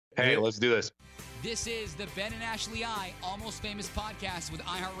Hey, let's do this. This is the Ben and Ashley I Almost Famous podcast with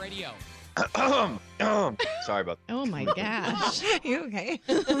iHeartRadio. Sorry about that. Oh my gosh. You okay?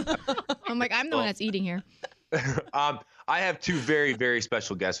 I'm like, I'm the one that's eating here. I have two very, very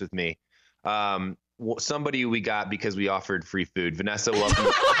special guests with me. Somebody we got because we offered free food. Vanessa, welcome.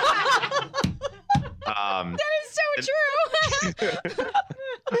 That is so true.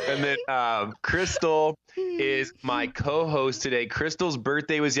 And then Krystal is my co-host today. Krystal's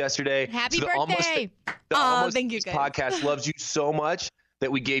birthday was yesterday. Happy birthday. The Almost thank you, Famous guys. podcast loves you so much that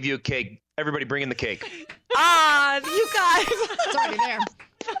we gave you a cake. Everybody bring in the cake. You guys. It's already there.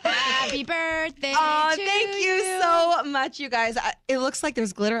 Happy birthday. Thank you so much, you guys. It looks like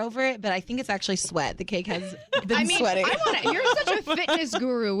there's glitter over it, but I think it's actually sweat. The cake has been sweating. You're such a fitness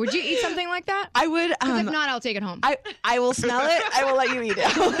guru. Would you eat something like that? I would. If not, I'll take it home. I will smell it. I will let you eat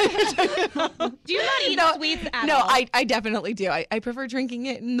it. Do you not eat sweets at no, all? I definitely do. I prefer drinking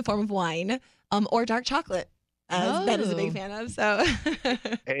it in the form of wine or dark chocolate, as Ben is a big fan of. So,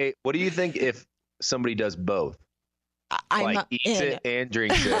 Hey, what do you think if somebody does both? I'm Like eats in. it and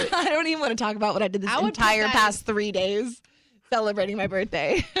drinks it. I don't even want to talk about what I did this I would entire put that past 3 days celebrating my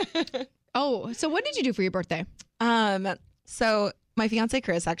birthday. Oh, so what did you do for your birthday? So my fiance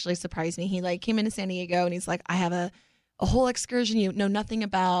Chris actually surprised me. He came into San Diego and he's like, I have a whole excursion you know nothing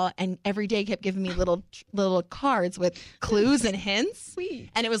about, and every day kept giving me little cards with clues and hints. Sweet.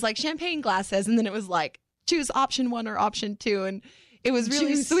 And it was like champagne glasses, and then it was like choose option 1 or option 2, and it was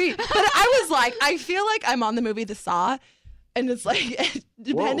really sweet. But I was like, I feel like I'm on the movie The Saw, and it's like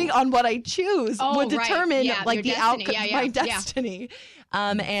depending on what I choose would determine your the destiny. outcome Yeah, of yeah, my yeah. destiny.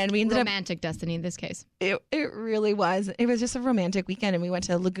 And we ended Romantic destiny in this case. up. It really was. It was just a romantic weekend, and we went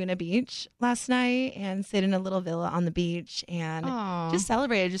to Laguna Beach last night and stayed in a little villa on the beach and just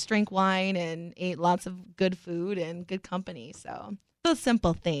celebrated. Just drank wine and ate lots of good food and good company. So those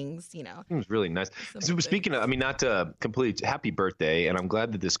simple things, It was really nice. So speaking of, not to completely happy birthday, and I'm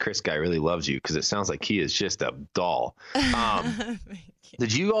glad that this Chris guy really loves you because it sounds like he is just a doll.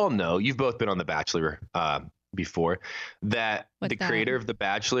 Did you all know, you've both been on The Bachelor before, that What's the that? creator of The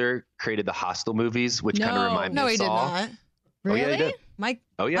Bachelor created the Hostel movies, which kind of remind me No, of he did Saw. not. Oh, yeah, he Really? did. Mike,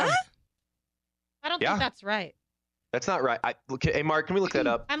 Oh, yeah. What? I don't Yeah. think that's right. That's not right. Hey, Mark, can we look that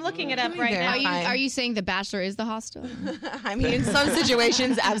up? I'm looking it up right there. now. Are you saying The Bachelor is the hostel? I mean, in some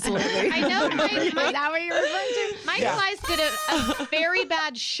situations, absolutely. I know Is that what you're referring to? Mike Slice did a very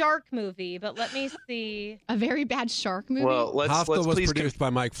bad shark movie, but let me see. A very bad shark movie? Well, Hostel let's was please produced by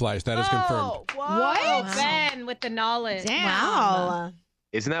Mike Fleiss. That is confirmed. Whoa, What? Ben with the knowledge. Damn. Wow.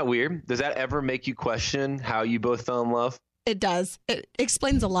 Isn't that weird? Does that ever make you question how you both fell in love? It does. It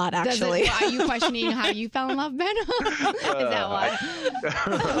explains a lot, Does actually. are you questioning how you fell in love, Ben? Is that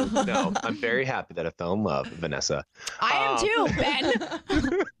why? No, I'm very happy that I fell in love, Vanessa. I am too,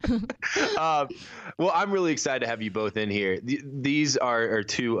 Ben. Well, I'm really excited to have you both in here. These are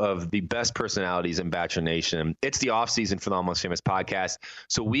two of the best personalities in Bachelor Nation. It's the off season for the Almost Famous podcast,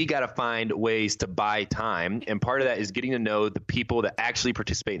 so we got to find ways to buy time, and part of that is getting to know the people that actually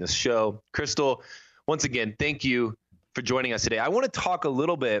participate in the show. Krystal, once again, thank you for joining us today. I want to talk a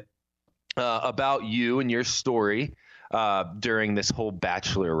little bit about you and your story during this whole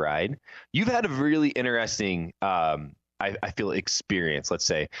Bachelor ride. You've had a really interesting, I feel, experience, let's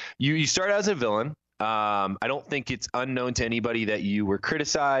say. You started as a villain. I don't think it's unknown to anybody that you were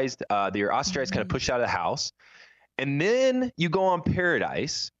criticized, that your ostracized, kind of pushed out of the house. And then you go on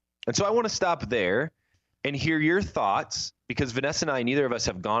Paradise. And so I want to stop there and hear your thoughts, because Vanessa and I, neither of us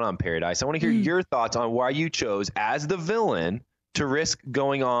have gone on Paradise. I want to hear your thoughts on why you chose, as the villain, to risk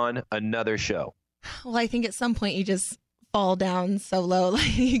going on another show. Well, I think at some point you just fall down so low,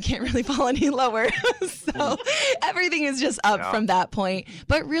 like you can't really fall any lower. So everything is just up from that point.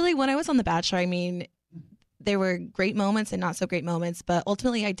 But really, when I was on The Bachelor, I mean, there were great moments and not so great moments. But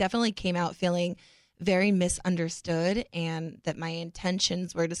ultimately, I definitely came out feeling very misunderstood, and that my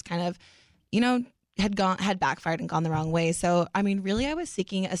intentions were just kind of, had backfired and gone the wrong way. So, I mean, really, I was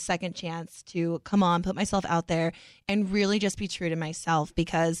seeking a second chance to come on, put myself out there, and really just be true to myself.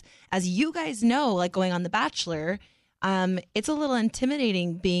 Because as you guys know, like going on The Bachelor, it's a little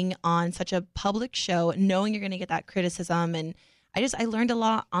intimidating being on such a public show, knowing you're going to get that criticism. And I learned a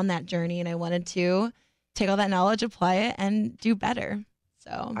lot on that journey, and I wanted to take all that knowledge, apply it, and do better.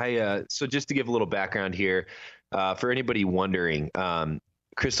 So just to give a little background here, for anybody wondering,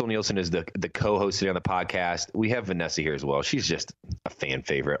 Krystal Nielson is the co-host today on the podcast. We have Vanessa here as well. She's just a fan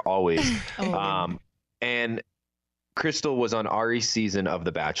favorite, always. And Krystal was on Ari's season of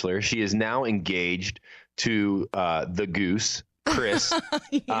The Bachelor. She is now engaged to the Goose, Chris.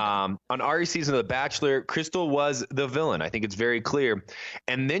 On Ari's season of The Bachelor, Krystal was the villain. I think it's very clear.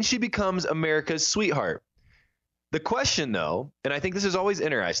 And then she becomes America's sweetheart. The question, though, and I think this is always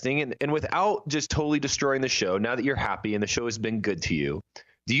interesting, and without just totally destroying the show, now that you're happy and the show has been good to you,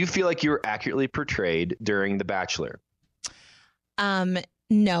 do you feel like you were accurately portrayed during The Bachelor?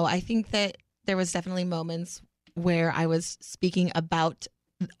 No, I think that there was definitely moments where I was speaking about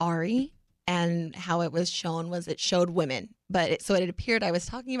Ari, and how it was shown was it showed women. But so it appeared I was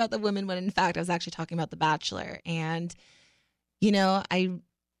talking about the women when in fact I was actually talking about The Bachelor. And, I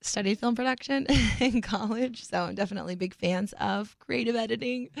studied film production in college, so I'm definitely big fans of creative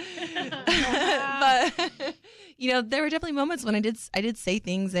editing. But, there were definitely moments when I did say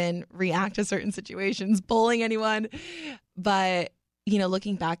things and react to certain situations, bullying anyone. But,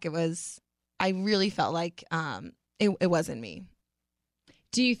 looking back, I really felt like it wasn't me.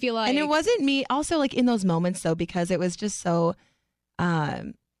 Do you feel like... And it wasn't me also like in those moments though, because it was just so,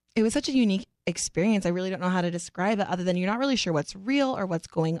 it was such a unique experience. I really don't know how to describe it other than you're not really sure what's real or what's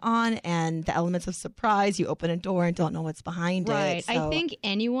going on, and the elements of surprise, you open a door and don't know what's behind it. Right. So. I think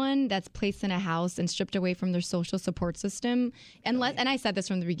anyone that's placed in a house and stripped away from their social support system, and I said this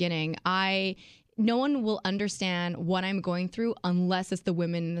from the beginning, no one will understand what I'm going through unless it's the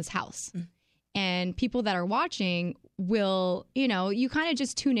women in this house. And people that are watching will, you kind of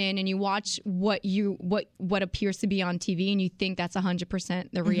just tune in and you watch what appears to be on TV, and you think that's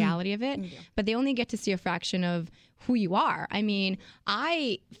 100% the reality of it. But they only get to see a fraction of who you are. I mean,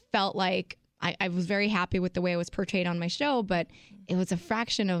 I felt like I was very happy with the way I was portrayed on my show, but it was a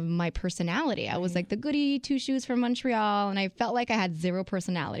fraction of my personality. I was like the goody two shoes from Montreal, and I felt like I had zero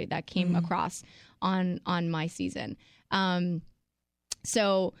personality that came across on my season.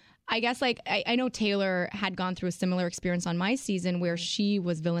 So I guess I know Taylor had gone through a similar experience on my season where she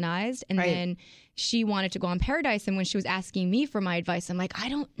was villainized, and then she wanted to go on Paradise. And when she was asking me for my advice, I'm like, I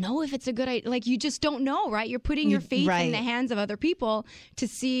don't know if it's a good idea. Like, you just don't know, right? You're putting your faith in the hands of other people to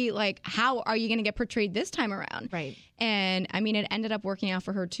see, like, how are you going to get portrayed this time around? Right. And I mean, it ended up working out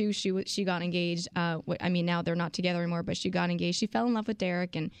for her too. She got engaged. Now they're not together anymore, but she got engaged. She fell in love with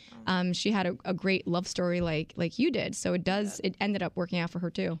Derek, and she had a great love story like you did. So it ended up working out for her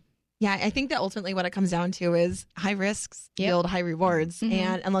too. Yeah, I think that ultimately what it comes down to is high risks yield high rewards.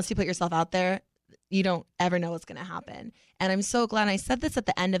 And unless you put yourself out there, you don't ever know what's going to happen. And I'm so glad, I said this at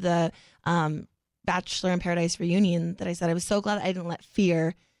the end of the Bachelor in Paradise reunion, that I said I was so glad I didn't let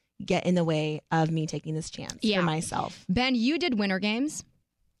fear get in the way of me taking this chance for myself. Ben, you did Winter Games.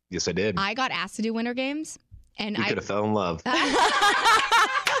 Yes, I did. I got asked to do Winter Games. And you could have fell in love. Which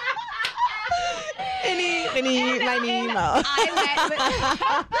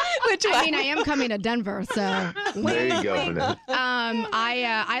one? I mean, I am coming to Denver, so there you go.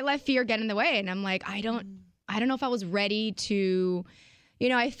 I let fear get in the way, and I'm like, I don't know if I was ready to.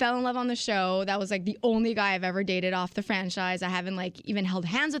 I fell in love on the show. That was like the only guy I've ever dated off the franchise. I haven't even held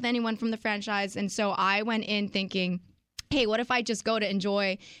hands with anyone from the franchise, and so I went in thinking, hey, what if I just go to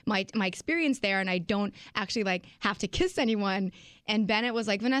enjoy my experience there and I don't actually have to kiss anyone? And Bennett was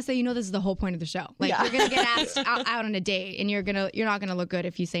like, Vanessa, this is the whole point of the show. You're gonna get asked out on a date, and you're not gonna look good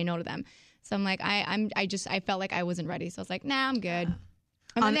if you say no to them. So I'm like, I felt like I wasn't ready. So I was like, nah, I'm good.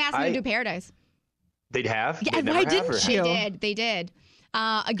 And then they asked me to do Paradise. They'd have? Yeah, why didn't you? They did.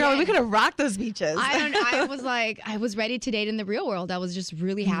 Again, girl, we could have rocked those beaches. I was ready to date in the real world. I was just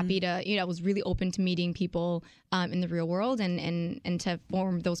really happy to, I was really open to meeting people in the real world and to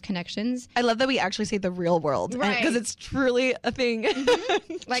form those connections. I love that we actually say the real world, right? Because it's truly a thing.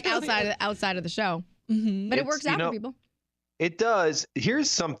 Outside of the show. But it works out for people. It does. Here's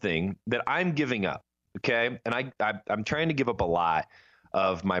something that I'm giving up, okay? And I'm trying to give up a lot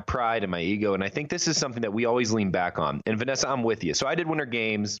of my pride and my ego. And I think this is something that we always lean back on. And Vanessa, I'm with you. So I did Winter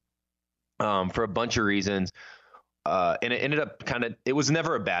Games for a bunch of reasons. And it ended up it was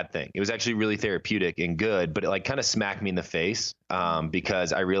never a bad thing. It was actually really therapeutic and good, but it kind of smacked me in the face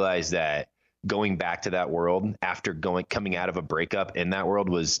because I realized that going back to that world after coming out of a breakup in that world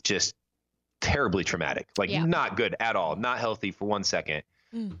was just terribly traumatic, not good at all, not healthy for 1 second.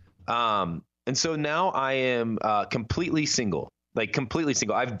 And so now I am completely single. Completely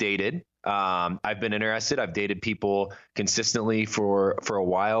single. I've dated. I've been interested. I've dated people consistently for a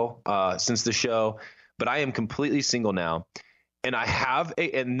while since the show, but I am completely single now. And I have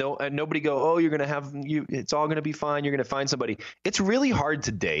and nobody go, oh, you're gonna have it's all gonna be fine. You're gonna find somebody. It's really hard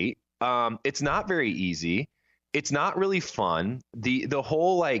to date. It's not very easy. It's not really fun. The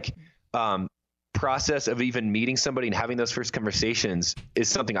whole process of even meeting somebody and having those first conversations is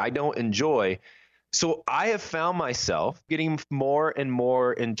something I don't enjoy. So I have found myself getting more and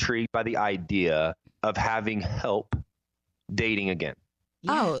more intrigued by the idea of having help dating again.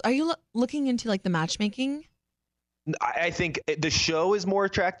 Oh, are you looking into like the matchmaking? I think the show is more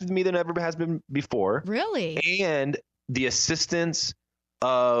attractive to me than ever has been before. Really? And the assistance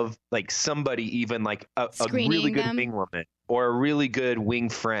of like somebody, even like a really good wing woman or a really good wing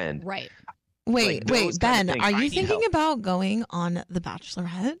friend. Right. Wait, Ben, are you thinking about going on The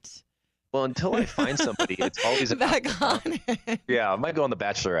Bachelorette? Well, until I find somebody, it's always back on it. Yeah, I might go on The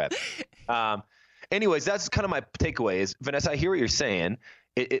Bachelorette. Anyways, that's kind of my takeaway is, Vanessa, I hear what you're saying.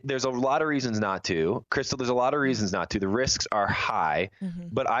 There's a lot of reasons not to. Krystal, there's a lot of reasons not to. The risks are high,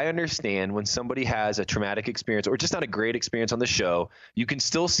 but I understand when somebody has a traumatic experience or just not a great experience on the show, you can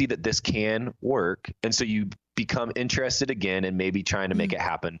still see that this can work. And so you become interested again and maybe trying to make it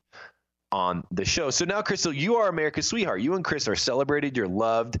happen on the show. So now, Krystal, you are America's sweetheart. You and Chris are celebrated. You're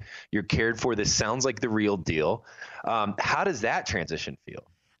loved. You're cared for. This sounds like the real deal. How does that transition feel?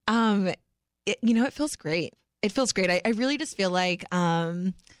 It feels great. It feels great. I really just feel like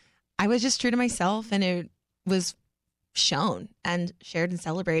I was just true to myself, and it was shown and shared and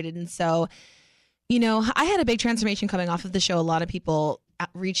celebrated. And so, I had a big transformation coming off of the show. A lot of people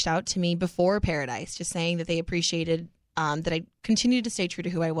reached out to me before Paradise, just saying that they appreciated that I continued to stay true to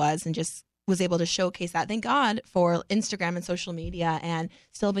who I was and just was able to showcase that. Thank God for Instagram and social media and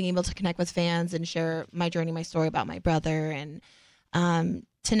still being able to connect with fans and share my journey, my story about my brother, and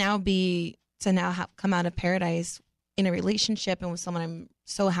to now come out of Paradise in a relationship and with someone I'm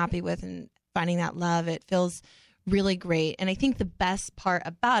so happy with and finding that love. It feels really great. And I think the best part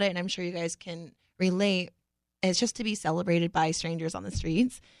about it, and I'm sure you guys can relate, is just to be celebrated by strangers on the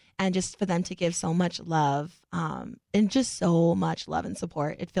streets and just for them to give so much love and just so much love and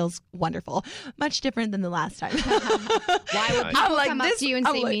support. It feels wonderful. Much different than the last time. Why would people come up to you and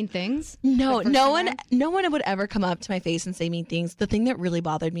say mean things? No one would ever come up to my face and say mean things. The thing that really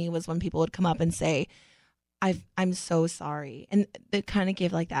bothered me was when people would come up and say, I'm so sorry. And it kind of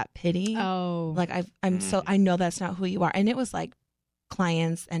gave like that pity. Oh. Like I know that's not who you are. And it was like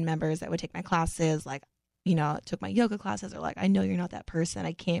clients and members that would take my classes, like, took my yoga classes, are like, I know you're not that person.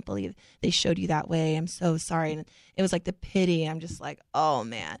 I can't believe they showed you that way. I'm so sorry. And it was like the pity. I'm just like, oh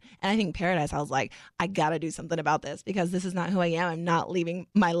man. And I think Paradise, I was like, I got to do something about this because this is not who I am. I'm not leaving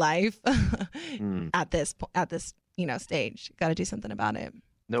my life at this stage. Got to do something about it.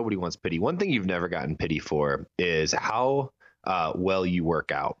 Nobody wants pity. One thing you've never gotten pity for is how well you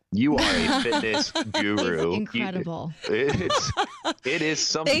work out. You are a fitness guru. It's incredible. It is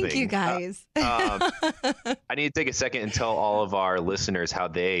something. Thank you, guys. I need to take a second and tell all of our listeners how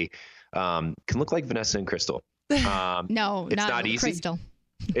they can look like Vanessa and Krystal. No, it's not easy. Krystal.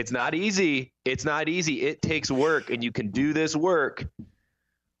 It's not easy. It's not easy. It takes work, and you can do this work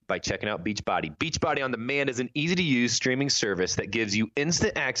by checking out Beachbody. Beachbody On Demand is an easy-to-use streaming service that gives you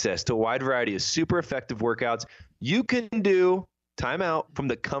instant access to a wide variety of super effective workouts you can do time out from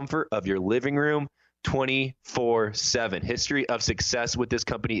the comfort of your living room 24/7. History of success with this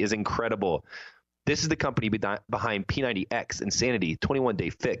company is incredible. This is the company behind P90X, Insanity, 21-Day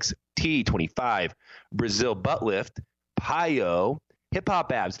Fix, T25, Brazil Butt Lift, PiYo, Hip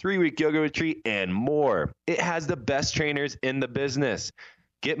Hop Abs, 3-Week Yoga Retreat, and more. It has the best trainers in the business.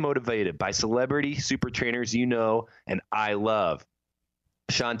 Get motivated by celebrity super trainers you know and I love.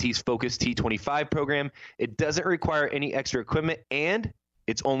 Shanti's Focus T25 program. It doesn't require any extra equipment, and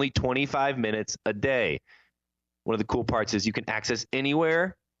it's only 25 minutes a day. One of the cool parts is you can access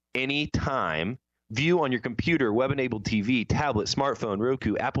anywhere, anytime. View on your computer, web-enabled TV, tablet, smartphone,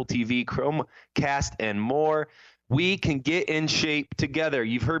 Roku, Apple TV, Chromecast, and more. We can get in shape together.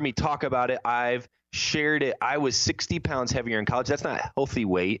 You've heard me talk about it. I've shared it. I was 60 pounds heavier in college. That's not healthy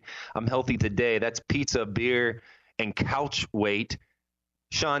weight. I'm healthy today. That's pizza, beer, and couch weight.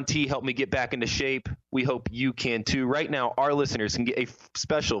 Shanti helped me get back into shape. We hope you can too. Right now, our listeners can get a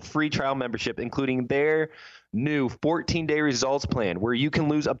special free trial membership, including their new 14-day results plan, where you can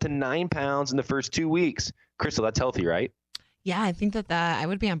lose up to 9 pounds in the first 2 weeks. Krystal, that's healthy, right? Yeah, I think that I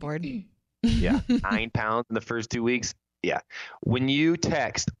would be on board. Yeah, 9 pounds in the first 2 weeks. Yeah. When you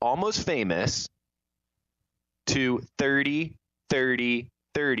text Almost Famous to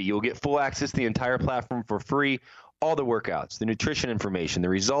 303030, you'll get full access to the entire platform for free. All the workouts, the nutrition information, the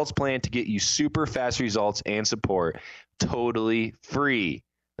results plan to get you super fast results and support, totally free.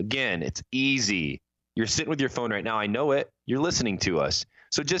 Again, it's easy. You're sitting with your phone right now. I know it. You're listening to us.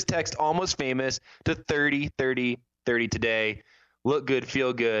 So just text Almost Famous to 303030 today. Look good,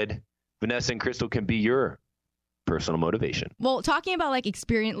 feel good. Vanessa and Krystal can be your personal motivation. Well, talking about like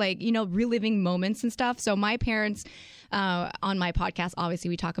experience, like, reliving moments and stuff. So my parents, on my podcast, obviously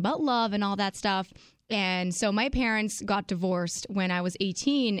we talk about love and all that stuff. And so my parents got divorced when I was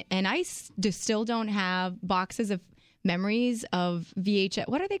 18, and I still don't have boxes of memories of VHS.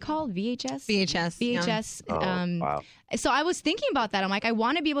 What are they called? VHS? VHS. Wow. So I was thinking about that. I'm like, I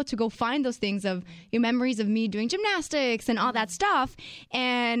want to be able to go find those things of memories of me doing gymnastics and all that stuff.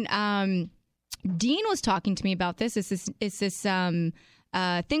 And Dean was talking to me about this. It's this thing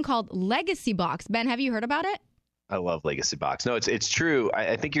called Legacy Box. Ben, have you heard about it? I love Legacy Box. No, it's true.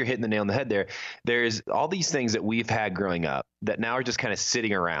 I think you're hitting the nail on the head there. There's all these things that we've had growing up that now are just kind of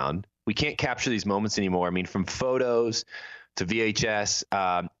sitting around. We can't capture these moments anymore. I mean, from photos to VHS,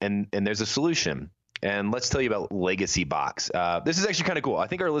 and there's a solution. And let's tell you about Legacy Box. This is actually kind of cool. I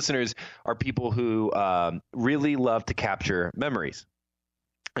think our listeners are people who really love to capture memories.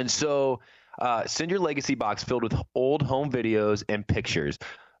 And so send your Legacy Box filled with old home videos and pictures.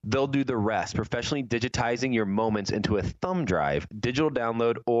 They'll do the rest, professionally digitizing your moments into a thumb drive, digital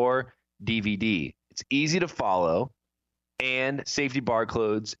download, or DVD. It's easy to follow, and safety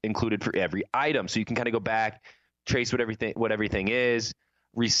barcodes included for every item. So you can kind of go back, trace what everything is,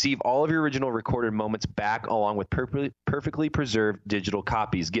 receive all of your original recorded moments back along with perfectly preserved digital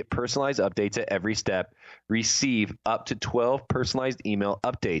copies. Get personalized updates at every step. Receive up to 12 personalized email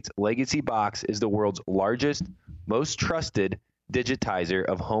updates. Legacy Box is the world's largest, most trusted digitizer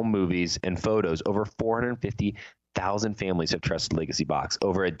of home movies and photos. Over 450,000 families have trusted Legacy Box.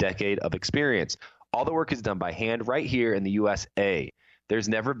 Over a decade of experience. All the work is done by hand right here in the USA. There's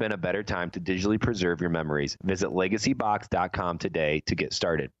never been a better time to digitally preserve your memories. Visit legacybox.com today to get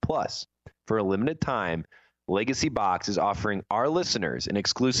started. Plus, for a limited time, Legacy Box is offering our listeners an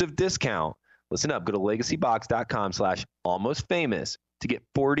exclusive discount. Listen up. Go to legacybox.com/almostfamous to get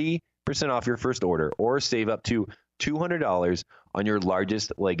 40% off your first order or save up to $200 on your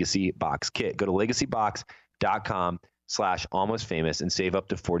largest Legacy Box kit. Go to legacybox.com/almostfamous and save up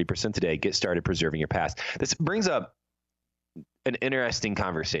to 40% today. Get started preserving your past. This brings up an interesting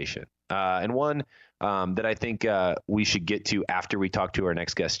conversation, and one that I think we should get to after we talk to our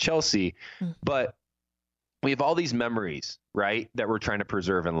next guest, Chelsea. But we have all these memories, right, that we're trying to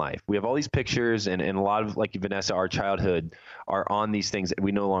preserve in life. We have all these pictures, and a lot of, like Vanessa, our childhood are on these things that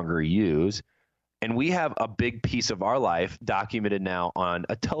we no longer use. And we have a big piece of our life documented now on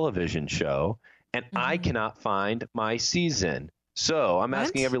a television show, and I cannot find my season. So I'm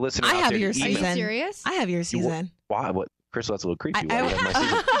asking every listener out there. I have your season. Are you serious? I have your season. Why? What? Krystal, that's a little creepy. I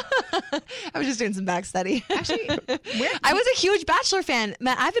was just doing some back study. Actually, I was a huge Bachelor fan.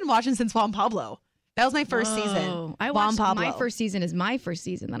 Man, I've been watching since Juan Pablo. That was my first season. I watched my first season is my first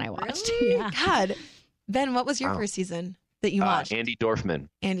season that I watched. Really? Yeah. God. Ben, what was your first season that you watched? Andy Dorfman.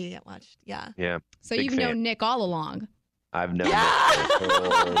 Andy watched, yeah. Yeah. So you've known Nick all along. I've known Nick the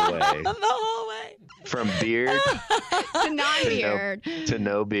whole way. The whole way. From beard to non-beard. to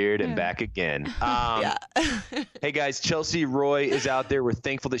no beard and back again. Hey, guys, Chelsea Roy is out there. We're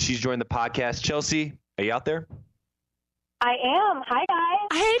thankful that she's joined the podcast. Chelsea, are you out there? I am. Hi,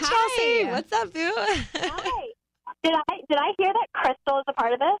 guys. Hey, Chelsea. What's up, boo? Hi. Did I hear that Krystal is a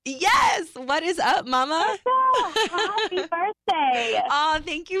part of this? Yes. What is up, Mama? Krystal, happy birthday. Oh,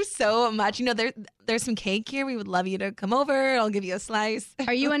 thank you so much. You know, there's some cake here. We would love you to come over. I'll give you a slice.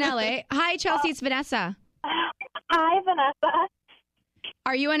 Are you in LA? Hi, Chelsea. It's Vanessa. Hi, Vanessa.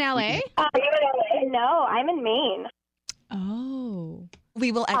 Are you in LA? No, I'm in Maine. Oh.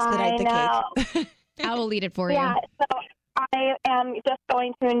 We will expedite the cake. I will eat it for you. Yeah, so I am just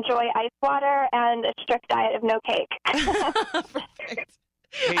going to enjoy ice water and a strict diet of no cake. Perfect.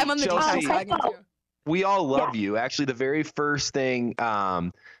 Hey, I'm on the Chelsea, detox too. We all love you. Actually, the very first thing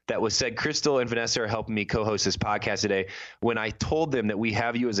that was said, Krystal and Vanessa are helping me co-host this podcast today. When I told them that we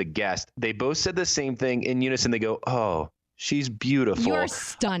have you as a guest, they both said the same thing in unison. They go, "Oh, she's beautiful. You're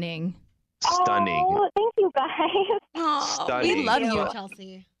stunning." Stunning. Oh, thank you, guys. Oh, Stunning. we love you,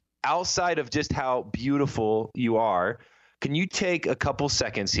 Chelsea. Outside of just how beautiful you are, can you take a couple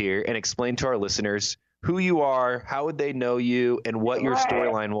seconds here and explain to our listeners who you are, how would they know you, and what your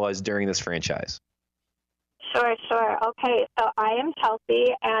storyline was during this franchise? Sure. Okay, so I am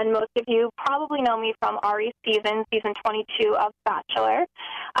Chelsea, and most of you probably know me from Ari's season 22 of Bachelor.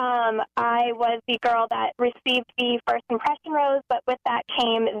 I was the girl that received the first impression rose, but with that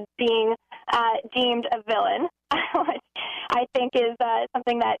came being deemed a villain, which I think is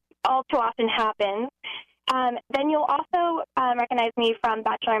something that all too often happens. Then you'll also recognize me from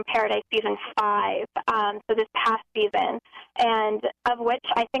Bachelor in Paradise season 5, so this past season, and of which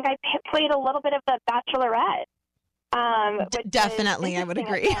I think I played a little bit of the Bachelorette. Definitely, I would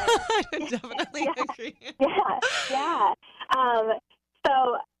agree. I would definitely agree. Yeah.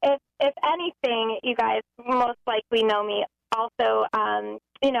 So if anything, you guys most likely know me also,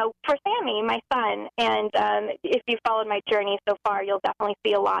 for Sammy, my son. And if you followed my journey so far, you'll definitely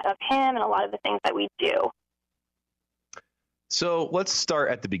see a lot of him and a lot of the things that we do. So let's start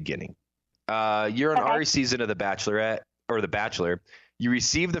at the beginning. You're on Ari's season of The Bachelorette or The Bachelor. You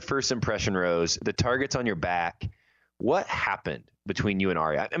receive the first impression rose. The target's on your back. What happened between you and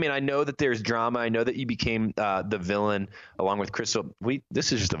Ari? I mean, I know that there's drama. I know that you became the villain along with Krystal.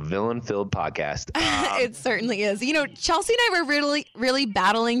 This is just a villain-filled podcast. It certainly is. You know, Chelsea and I were really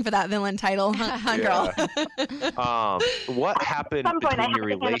battling for that villain title, huh, girl? What happened between your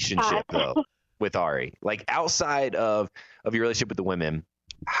relationship, though, with Ari? Like, outside of your relationship with the women,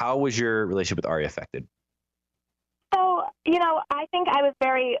 how was your relationship with Ari affected? So, I think I was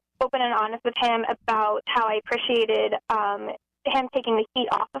very open and honest with him about how I appreciated him taking the heat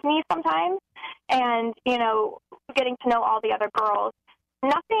off of me sometimes and, getting to know all the other girls.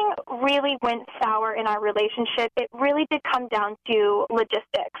 Nothing really went sour in our relationship. It really did come down to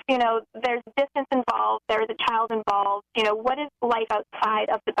logistics. There's distance involved. There's a child involved. What is life outside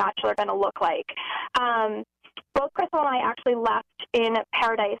of The Bachelor going to look like? Both Krystal and I actually left in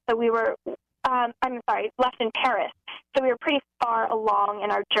Paradise, so we were left in Paris. So we were pretty far along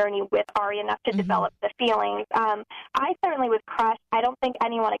in our journey with Ari, enough to develop the feelings. I certainly was crushed. I don't think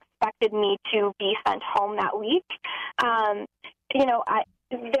anyone expected me to be sent home that week.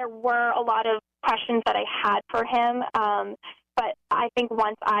 There were a lot of questions that I had for him, but I think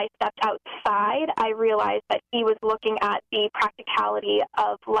once I stepped outside, I realized that he was looking at the practicality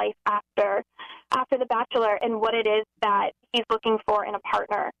of life after The Bachelor and what it is that he's looking for in a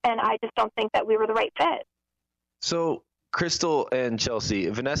partner. And I just don't think that we were the right fit. So, Krystal and Chelsea,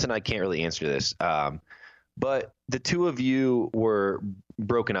 Vanessa and I can't really answer this, but the two of you were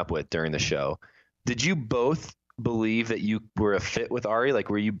broken up with during the show. Did you both believe that you were a fit with Ari? Like,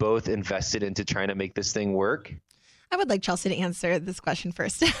 were you both invested into trying to make this thing work? I would like Chelsea to answer this question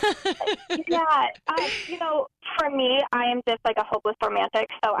first. Yeah. For me, I am just like a hopeless romantic,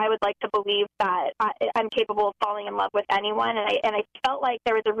 so I would like to believe that I'm capable of falling in love with anyone, and I felt like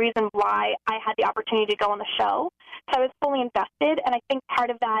there was a reason why I had the opportunity to go on the show. So I was fully invested, and I think part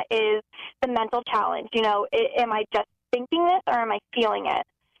of that is the mental challenge. Am I just thinking this, or am I feeling it?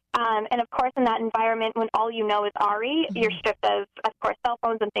 And of course, in that environment, when all you know is Ari, you're stripped of course, cell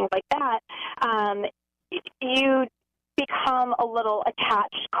phones and things like that. You become a little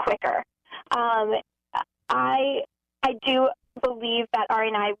attached quicker. I do believe that Ari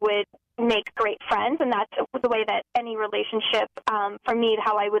and I would make great friends, and that's the way that any relationship, for me,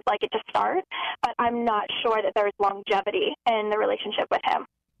 how I would like it to start. But I'm not sure that there's longevity in the relationship with him.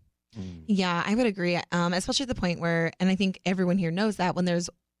 Yeah, I would agree, especially at the point where, and I think everyone here knows that when there's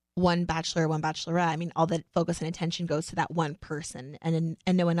one bachelor, one bachelorette, I mean, all the focus and attention goes to that one person and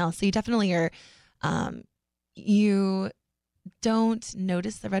no one else. So you definitely are, you don't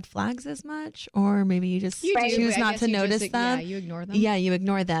notice the red flags as much, or maybe you just choose not to notice them. Yeah, you ignore them. Yeah, you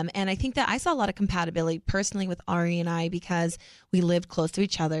ignore them. And I think that I saw a lot of compatibility personally with Ari and I because we lived close to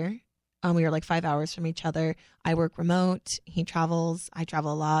each other. We were like 5 hours from each other. I work remote. He travels. I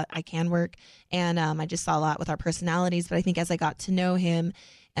travel a lot. I can work. And I just saw a lot with our personalities. But I think as I got to know him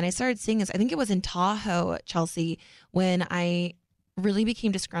and I started seeing this, I think it was in Tahoe, Chelsea, when I really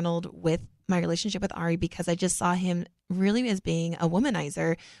became disgruntled with my relationship with Ari because I just saw him really as being a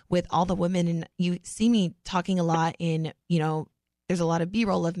womanizer with all the women. And you see me talking a lot in, there's a lot of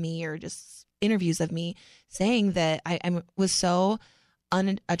B-roll of me or just interviews of me saying that I was so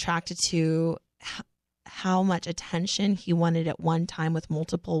unattracted to how much attention he wanted at one time with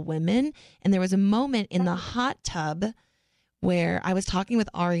multiple women. And there was a moment in the hot tub where I was talking with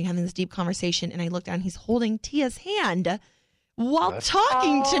Ari, having this deep conversation, and I looked down, he's holding Tia's hand while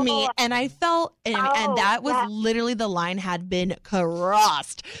talking to me, and I felt, and that was literally the line had been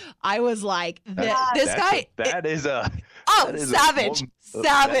crossed. I was like, this guy. That is Savage.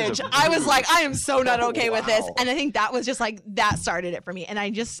 I was like, I am so not okay with this. And I think that was just like, that started it for me. And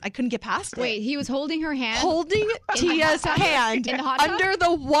I couldn't get past it. Wait, he was holding her hand? Holding Tia's hand under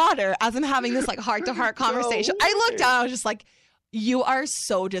the water as I'm having this like heart-to-heart conversation. I looked down, I was just like, you are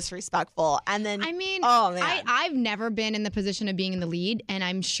so disrespectful. And then, oh man, I've never been in the position of being in the lead, and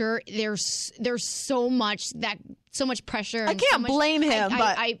I'm sure there's so much pressure. I can't blame him,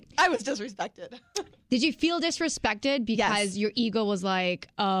 but I was disrespected. Did you feel disrespected because your ego was like,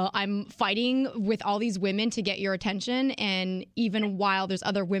 I'm fighting with all these women to get your attention, and even while there's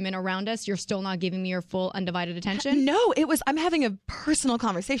other women around us, you're still not giving me your full undivided attention? No, I'm having a personal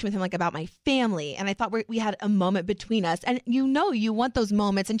conversation with him, like about my family, and I thought we had a moment between us, and you want those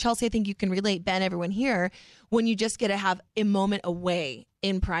moments, and Chelsea, I think you can relate, Ben, everyone here, when you just get to have a moment away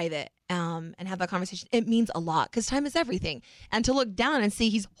in private. And have that conversation, it means a lot because time is everything. And to look down and see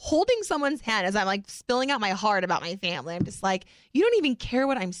he's holding someone's hand as I'm like spilling out my heart about my family, I'm just like, you don't even care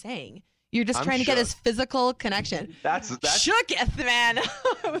what I'm saying. You're just trying to get this physical connection. That's shooketh, man.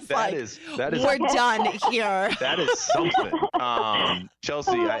 I was that like, is we're done here. That is something.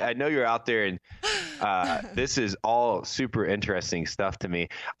 Chelsea, I know you're out there, and this is all super interesting stuff to me.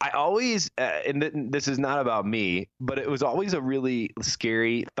 I always, and this is not about me, but it was always a really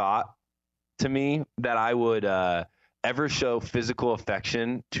scary thought to me that I would ever show physical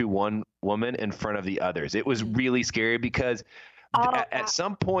affection to one woman in front of the others. It was really scary because at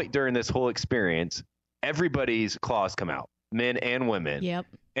some point during this whole experience, everybody's claws come out, men and women. Yep.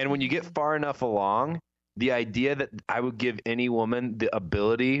 And when you get far enough along, the idea that I would give any woman the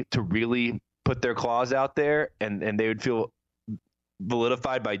ability to really put their claws out there and they would feel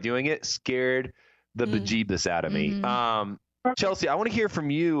validified by doing it scared the bejeebus out of me. Chelsea, I want to hear from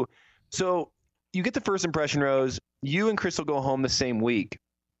you. So you get the first impression rose. You and Krystal go home the same week.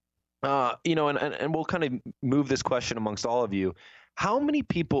 And we'll kind of move this question amongst all of you. How many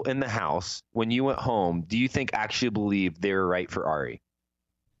people in the house, when you went home, do you think actually believed they were right for Ari?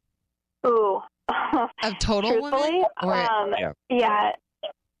 Ooh. Of total women? Yeah.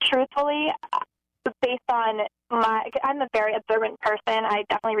 Truthfully, based on I'm a very observant person. I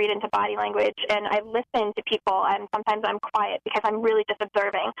definitely read into body language, and I listen to people, and sometimes I'm quiet because I'm really just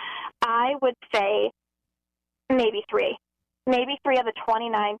observing. I would say maybe three. Maybe 3 of the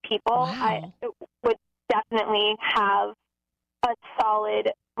 29 people I would definitely have a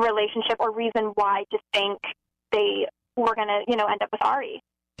solid relationship or reason why to think they were going to, end up with Ari.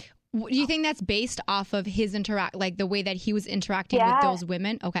 Do you think that's based off of his like the way that he was interacting with those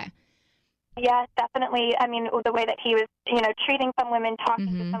women? Okay. Yes, definitely. I mean, the way that he was, treating some women, talking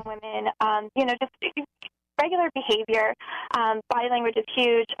to some women, just regular behavior. Body language is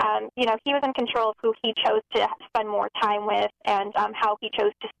huge. He was in control of who he chose to spend more time with and how he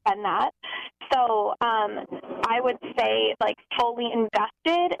chose to spend that. So I would say, fully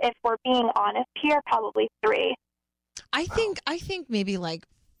invested, if we're being honest here, probably 3. I think maybe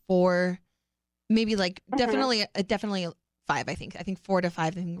 4, maybe definitely 5. I think 4 to 5. I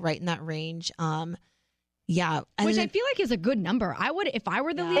think right in that range. Yeah, which I feel like is a good number. I would, if I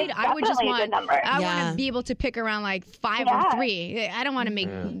were the lead, I would just want. I want to be able to pick around 5 or 3. I don't want to make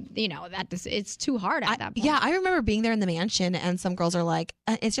it's too hard at that point. Yeah, I remember being there in the mansion, and some girls are like,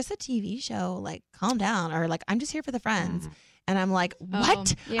 "It's just a TV show. Calm down," or I'm just here for the friends. And I'm like,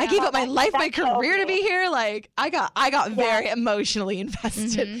 what? I gave up my life, my career to be here. I got very emotionally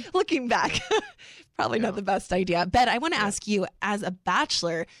invested. Looking back, probably not the best idea. Ben, I want to ask you, as a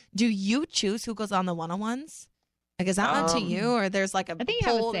bachelor, do you choose who goes on the one-on-ones? Is that up to you, or there's a I think you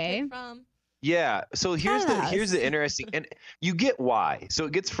have a say. Yeah. So here's the interesting, and you get why. So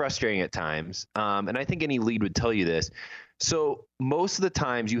it gets frustrating at times, and I think any lead would tell you this. So most of the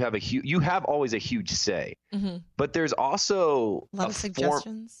times you have always a huge say, but there's also a lot of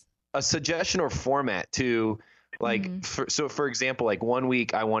suggestions, a suggestion or format to for example, one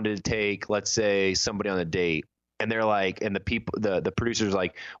week I wanted to take, let's say, somebody on a date, and they're and the producer's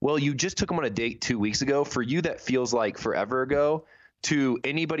well, you just took them on a date 2 weeks ago. For you, that feels like forever ago. To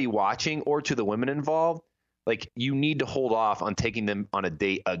anybody watching or to the women involved, you need to hold off on taking them on a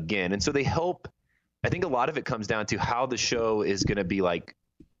date again. And so they help. I think a lot of it comes down to how the show is going to be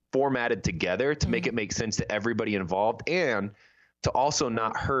formatted together to make it make sense to everybody involved, and to also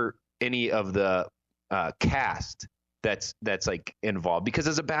not hurt any of the cast that's involved. Because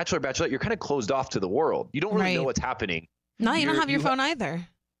as a bachelorette, you're kind of closed off to the world. You don't really know what's happening. No, you don't have your phone either.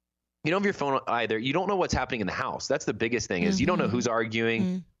 You don't have your phone either. You don't know what's happening in the house. That's the biggest thing is you don't know who's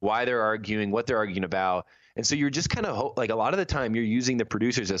arguing, why they're arguing, what they're arguing about. And so you're just kind of a lot of the time you're using the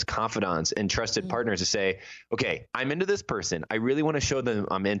producers as confidants and trusted partners to say, okay, I'm into this person. I really want to show them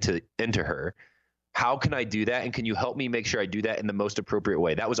I'm into her. How can I do that? And can you help me make sure I do that in the most appropriate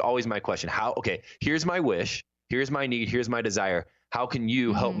way? That was always my question. Okay, here's my wish. Here's my need. Here's my desire. How can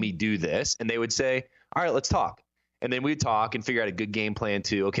you help me do this? And they would say, all right, let's talk. And then we'd talk and figure out a good game plan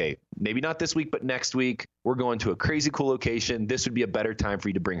to, okay, maybe not this week, but next week, we're going to a crazy cool location. This would be a better time for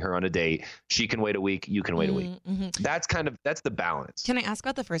you to bring her on a date. She can wait a week. You can wait a week. That's the balance. Can I ask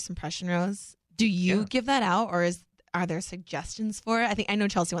about the first impression, Rose? Do you give that out, or are there suggestions for it? I know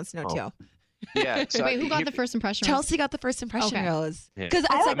Chelsea wants to know too. Yeah. So wait, who got the first impression? Chelsea got the first impression, Rose. Because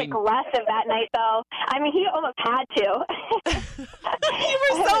I was aggressive that night, though. I mean, he almost had to. You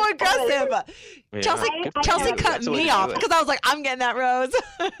were so aggressive. Yeah. Chelsea cut me off because I was like, I'm getting that, Rose.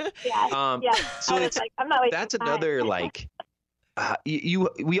 So I'm not. That's another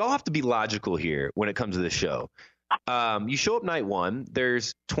we all have to be logical here when it comes to the show. You show up night 1,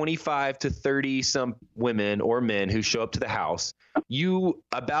 there's 25 to 30 some women or men who show up to the house. You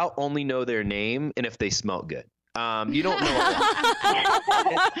about only know their name and if they smell good. You don't know a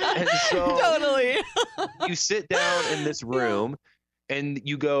lot. And so Totally. you sit down in this room and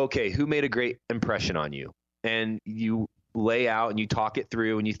you go, okay, who made a great impression on you? And you lay out and you talk it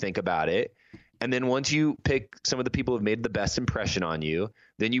through and you think about it. And then once you pick some of the people who've made the best impression on you,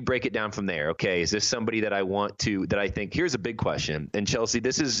 then you break it down from there. Okay, is this somebody that I think, here's a big question. And Chelsea,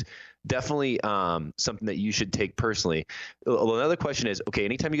 this is definitely something that you should take personally. Another question is, okay,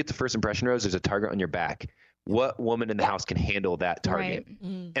 anytime you get the first impression rose, there's a target on your back. What woman in the house can handle that target?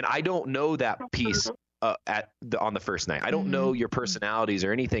 Right. And I don't know that piece on the first night. I don't know your personalities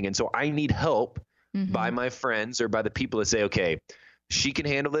or anything. And so I need help by my friends or by the people that say, okay, she can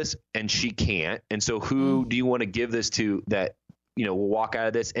handle this and she can't. And so who do you want to give this to that, will walk out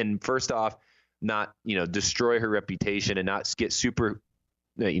of this and first off, not, destroy her reputation and not get super,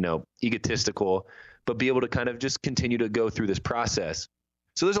 egotistical, but be able to kind of just continue to go through this process.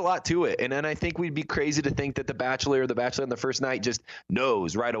 So there's a lot to it. And then I think we'd be crazy to think that the Bachelor or the Bachelor on the first night just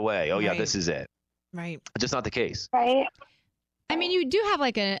knows right away, oh yeah, this is it. Right. It's just not the case. Right. I mean, you do have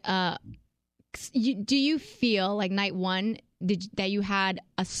like do you feel like night one that you had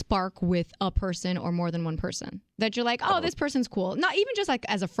a spark with a person or more than one person? That you're like, oh, this person's cool. Not even just like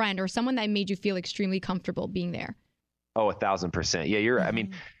as a friend or someone that made you feel extremely comfortable being there. Oh, 1,000%. Yeah, you're right. I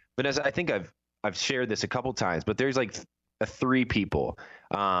mean, Vanessa, I think I've shared this a couple times, but there's like three people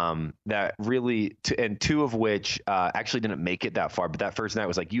that really, and two of which actually didn't make it that far. But that first night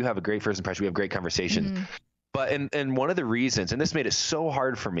was like, you have a great first impression. We have great conversations. But and one of the reasons, and this made it so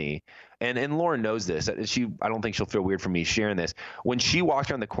hard for me, and Lauren knows this. I don't think she'll feel weird for me sharing this. When she walked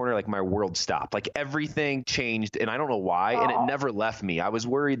around the corner, like my world stopped. Like everything changed, and I don't know why, and it never left me. I was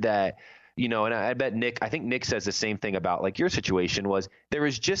worried that, and I bet I think Nick says the same thing about like your situation was there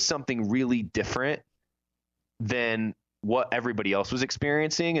was just something really different than what everybody else was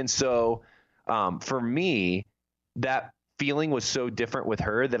experiencing. And so for me, that feeling was so different with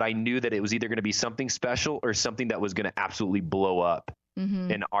her that I knew that it was either going to be something special or something that was going to absolutely blow up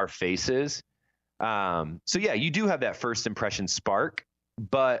in our faces. So yeah, you do have that first impression spark.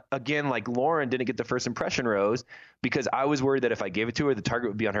 But again, like Lauren didn't get the first impression rose because I was worried that if I gave it to her, the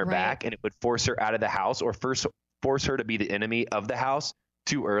target would be on her back and it would force her out of the house or force her to be the enemy of the house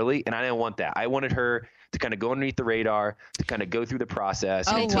too early. And I didn't want that. I wanted her to kind of go underneath the radar, to kind of go through the process.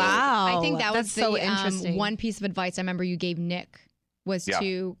 Oh, wow. I think that was so interesting. One piece of advice I remember you gave Nick was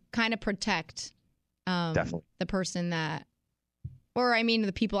to kind of protect the person that, or I mean,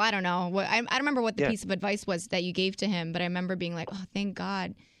 the people, I don't know. I don't remember what the piece of advice was that you gave to him, but I remember being like, oh, thank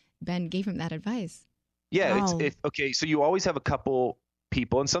God Ben gave him that advice. Yeah. Wow. Okay. So you always have a couple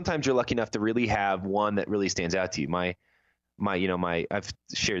people, and sometimes you're lucky enough to really have one that really stands out to you. I've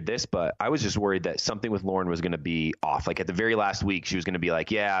shared this, but I was just worried that something with Lauren was going to be off. Like at the very last week, she was going to be like,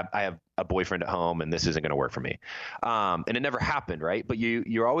 yeah, I have a boyfriend at home and this isn't going to work for me. And it never happened. Right. But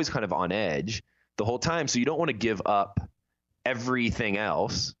you're always kind of on edge the whole time. So you don't want to give up everything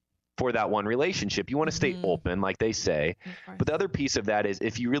else for that one relationship. You want to stay open, like they say. But the other piece of that is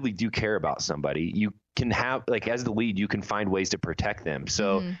if you really do care about somebody, you can have, like as the lead, you can find ways to protect them.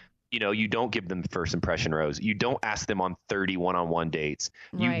 So you don't give them the first impression rose. You don't ask them on 30 one-on-one dates.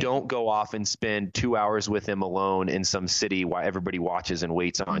 Right. You don't go off and spend 2 hours with them alone in some city while everybody watches and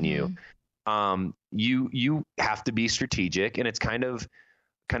waits on you. You have to be strategic, and it's kind of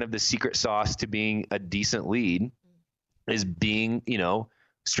the secret sauce to being a decent lead is being,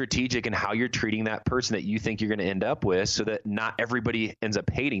 strategic in how you're treating that person that you think you're going to end up with so that not everybody ends up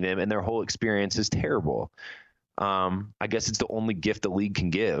hating them and their whole experience is terrible. I guess it's the only gift the league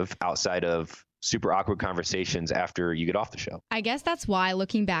can give outside of super awkward conversations after you get off the show. I guess that's why,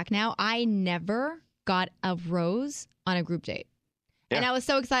 looking back now, I never got a rose on a group date. Yeah. And I was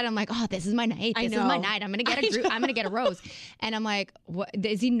so excited. I'm like, oh, this is my night. This is my night. I'm going to get I'm going to get a rose. And I'm like, what,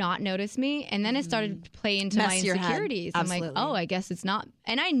 does he not notice me? And then it started to play into my insecurities. I'm like, oh, I guess it's not.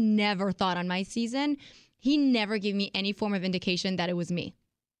 And I never thought on my season, he never gave me any form of indication that it was me.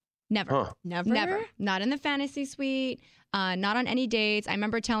 Never. Huh. Never. Not in the fantasy suite, not on any dates. I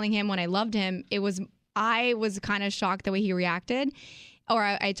remember telling him when I loved him, I was kind of shocked the way he reacted. Or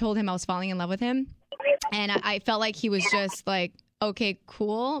I told him I was falling in love with him. And I felt like he was just like, okay,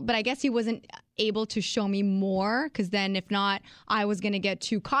 cool. But I guess he wasn't able to show me more because then if not, I was going to get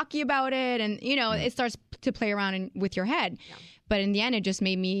too cocky about it. And, it starts to play around with your head. Yeah. But in the end, it just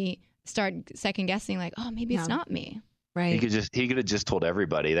made me start second guessing like, oh, maybe it's not me. Right. He could have just told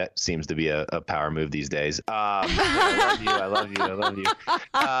everybody. That seems to be a power move these days. I love you.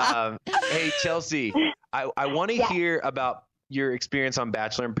 Hey, Chelsea, I want to hear about your experience on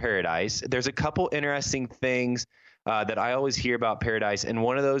Bachelor in Paradise. There's a couple interesting things that I always hear about Paradise, and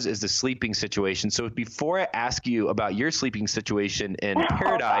one of those is the sleeping situation. So before I ask you about your sleeping situation in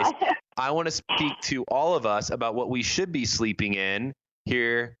Paradise, I want to speak to all of us about what we should be sleeping in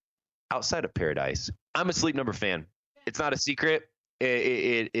here outside of Paradise. I'm a Sleep Number fan. It's not a secret.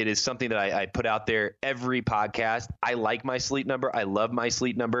 It is something that I put out there every podcast. I like my Sleep Number. I love my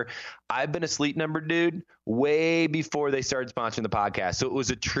Sleep Number. I've been a Sleep Number dude way before they started sponsoring the podcast. So it was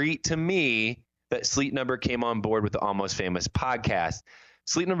a treat to me that Sleep Number came on board with the Almost Famous podcast.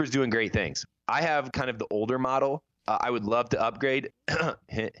 Sleep Number is doing great things. I have kind of the older model. I would love to upgrade.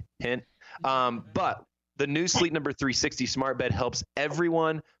 Hint, hint. But the new Sleep Number 360 smart bed helps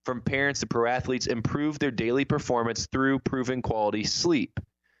everyone from parents to pro athletes improve their daily performance through proven quality sleep.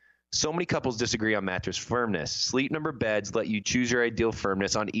 So many couples disagree on mattress firmness. Sleep Number beds let you choose your ideal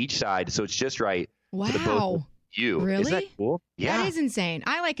firmness on each side, so it's just right for the both of you. Really? Isn't that cool? Yeah. That is insane.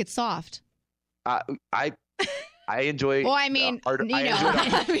 I like it soft. I enjoy. Well, I mean, not in every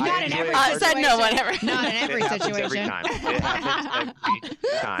said no one ever. Not in every situation. Every time. It happens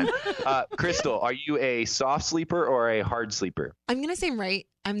every time. Krystal, are you a soft sleeper or a hard sleeper? I'm going to say right.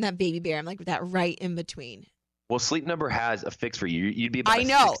 I'm that baby bear. I'm like that right in between. Well, Sleep Number has a fix for you. You'd be about I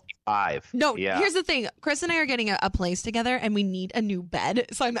know. 65. No, yeah. Here's the thing. Chris and I are getting a place together and we need a new bed.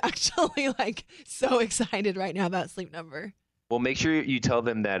 So I'm actually like so excited right now about Sleep Number. Well, make sure you tell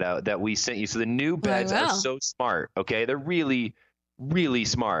them that we sent you. So the new beds are so smart, okay? They're really, really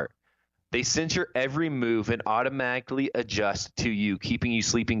smart. They sense your every move and automatically adjust to you, keeping you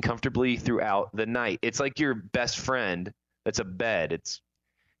sleeping comfortably throughout the night. It's like your best friend that's a bed. It's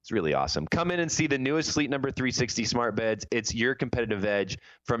really awesome. Come in and see the newest Sleep Number 360 smart beds. It's your competitive edge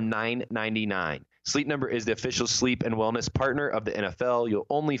from $9.99. Sleep Number is the official sleep and wellness partner of the NFL. You'll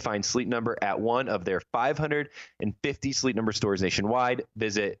only find Sleep Number at one of their 550 Sleep Number stores nationwide.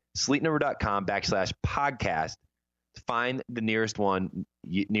 Visit sleepnumber.com/podcast to find the nearest one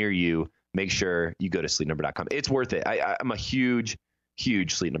near you. Make sure you go to sleepnumber.com. It's worth it. I'm a huge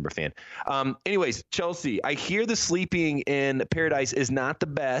Sleep Number fan. Anyways, Chelsea, I hear the sleeping in Paradise is not the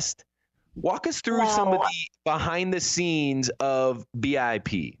best. Walk us through some of the behind the scenes of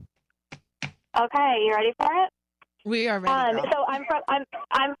BIP. Okay, you ready for it? We are ready. So I'm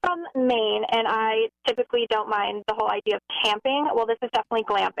from Maine, and I typically don't mind the whole idea of camping. Well, this is definitely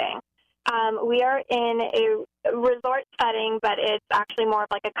glamping. We are in a resort setting, but it's actually more of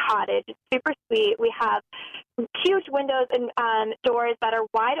like a cottage. It's super sweet. We have huge windows and doors that are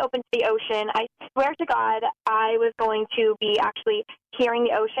wide open to the ocean. I swear to God, I was going to be actually hearing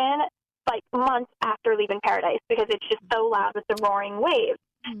the ocean like months after leaving Paradise because it's just so loud with the roaring waves.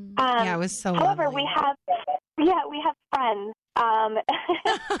 Yeah, it was so however, lovely. we have friends. A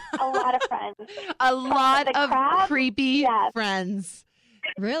lot of friends. A lot of crab, creepy friends.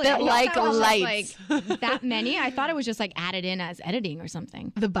 Really? That like lights. lights. That many? I thought it was just like added in as editing or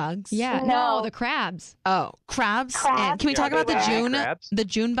something. The bugs. Yeah. No, the crabs. Oh, crabs. And can we talk about the June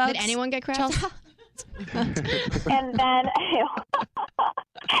bugs? Did anyone get crabs? And then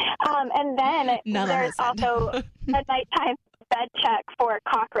there's also a nighttime bed check for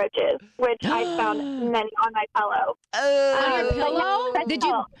cockroaches, which I found many on my pillow. On your pillow? Did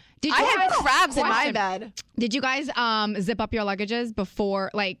you I had crabs in my bed. Did you guys zip up your luggages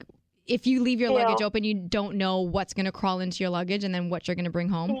before, like, if you leave your luggage open, you don't know what's going to crawl into your luggage and then what you're going to bring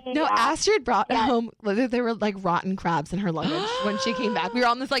home? No, Astrid brought home, there were like rotten crabs in her luggage when she came back. We were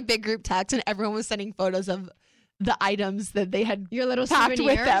on this like big group text and everyone was sending photos of the items that they had your little packed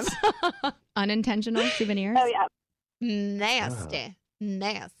souvenirs with them. Unintentional souvenirs. Oh, yeah. Nasty.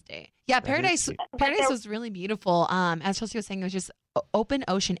 Yeah, Paradise was really beautiful. As Chelsea was saying, it was just open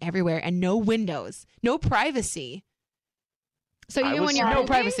ocean everywhere and no windows, no privacy. So even when you're no moving?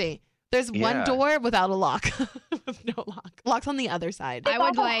 privacy. There's one door without a lock. With no lock. Lock's on the other side. I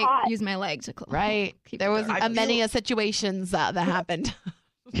would use my leg to close. Right. There was many situations that happened.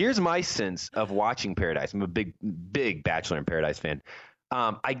 Here's my sense of watching Paradise. I'm a big Bachelor in Paradise fan.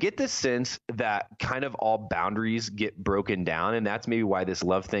 I get this sense that kind of all boundaries get broken down, and that's maybe why this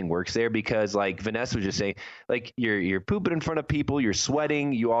love thing works there. Because, like Vanessa was just saying, like you're pooping in front of people, you're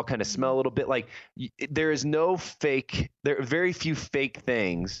sweating, you all kind of smell a little bit. Like there is no fake. There are very few fake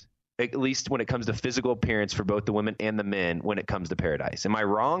things, at least when it comes to physical appearance for both the women and the men. When it comes to Paradise, am I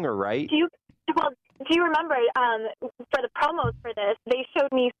wrong or right? Do you remember for the promos for this, they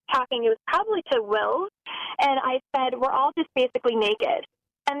showed me talking, it was probably to Will, and I said, we're all just basically naked.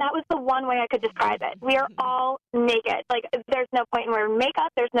 And that was the one way I could describe it. We are all naked. Like, there's no point in wearing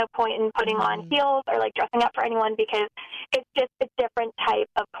makeup. There's no point in putting on heels or, like, dressing up for anyone because it's just a different type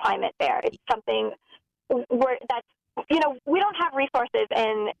of climate there. It's something that's we don't have resources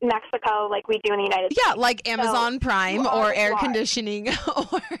in Mexico like we do in the United States. Yeah, like Amazon Prime or air smart. conditioning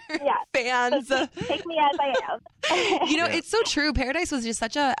or fans. So take me as I am. It's so true. Paradise was just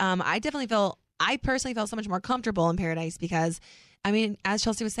such a, I personally felt so much more comfortable in Paradise because, I mean, as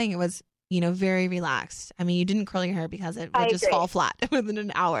Chelsea was saying, it was, very relaxed. I mean, you didn't curl your hair because it would just fall flat within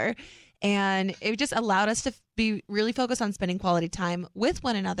an hour. And it just allowed us to be really focused on spending quality time with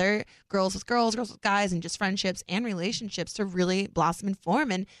one another, girls with girls, girls with guys, and just friendships and relationships to really blossom and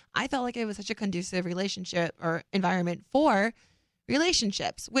form. And I felt like it was such a conducive relationship or environment for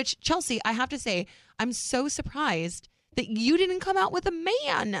relationships, which, Chelsea, I have to say, I'm so surprised that you didn't come out with a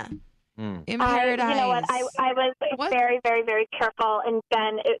man in Paradise. You know what? I was very, very, very careful. And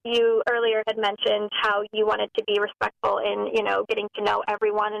Ben, you earlier had mentioned how you wanted to be respectful in, getting to know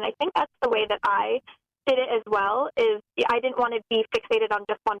everyone. And I think that's the way that I did it as well, is I didn't want to be fixated on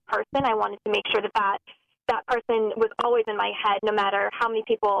just one person. I wanted to make sure that person was always in my head, no matter how many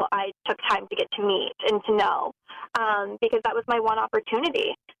people I took time to get to meet and to know, because that was my one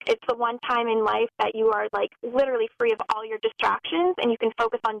opportunity. It's the one time in life that you are like literally free of all your distractions and you can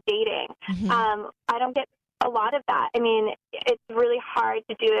focus on dating. Mm-hmm. I don't get a lot of that. I mean, it's really hard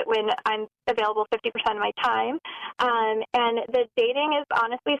to do it when I'm available 50% of my time. And the dating is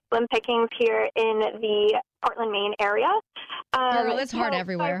honestly slim pickings here in the Portland, Maine area. Girl, it's hard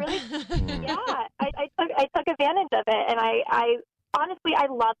everywhere. I took advantage of it, and I honestly, I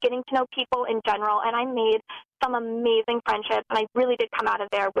love getting to know people in general, and I made some amazing friendships, and I really did come out of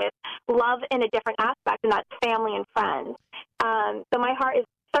there with love in a different aspect, and that's family and friends. So my heart is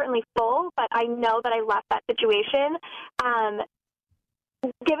certainly full, but I know that I left that situation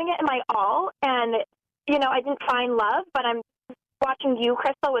giving it my all, and, I didn't find love, but I'm watching you,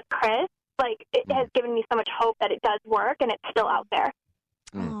 Krystal, with Chris. Like, it has given me so much hope that it does work, and it's still out there.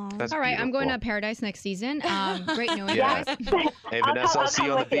 That's all right, beautiful. I'm going to Paradise next season. Great knowing you Yeah. guys. Hey, Vanessa, I'll see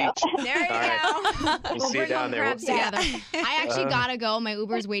you on the beach. There you go. We'll see you bring down home there. crabs together. I actually gotta go. My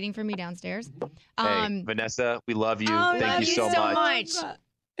Uber's waiting for me downstairs. Hey, Vanessa, we love you. Thank love you you so so much. much.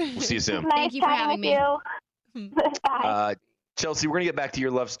 We'll see you soon. Nice Thank you for chatting having with me. you. Bye. Chelsea, we're going to get back to your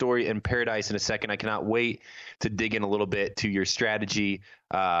love story in Paradise in a second. I cannot wait to dig in a little bit to your strategy,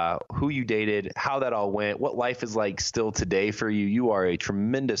 who you dated, how that all went, what life is like still today for you. You are a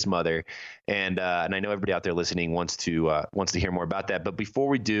tremendous mother, and I know everybody out there listening wants to hear more about that. But before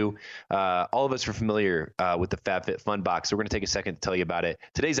we do, all of us are familiar with the FabFitFun box, so we're going to take a second to tell you about it.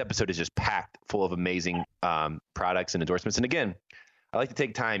 Today's episode is just packed full of amazing products and endorsements. And again, I like to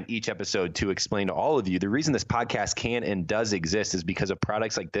take time each episode to explain to all of you the reason this podcast can and does exist is because of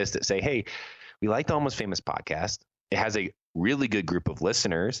products like this that say, hey, we like the Almost Famous podcast. It has a really good group of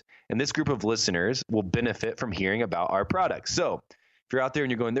listeners, and this group of listeners will benefit from hearing about our products. So if you're out there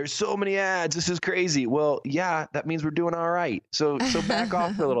and you're going, there's so many ads, this is crazy. Well, yeah, that means we're doing all right. So back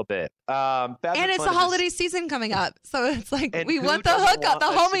off for a little bit. And it's the holiday season coming up. So it's like, we want the doesn't hookup, the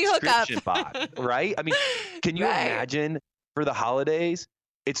want a homie hookup. subscription box, right? I mean, can you imagine for the holidays,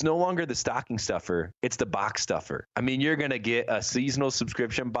 it's no longer the stocking stuffer, it's the box stuffer. I mean, you're going to get a seasonal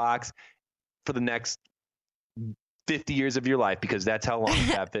subscription box for the next 50 years of your life because that's how long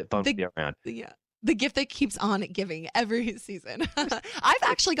FabFitFun will be around. Yeah. The gift that keeps on giving every season. I've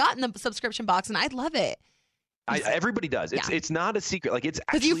actually gotten the subscription box and I love it. Everybody does. It's not a secret. Like, it's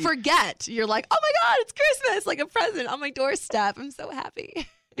actually, because you forget. You're like, oh my God, it's Christmas, like a present on my doorstep. I'm so happy.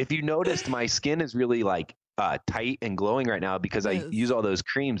 If you noticed, my skin is really like tight and glowing right now because I use all those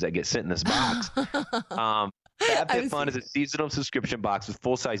creams that get sent in this box. FabFitFun is a seasonal subscription box with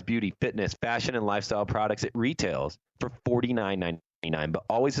full-size beauty, fitness, fashion, and lifestyle products. It retails for $49.99, but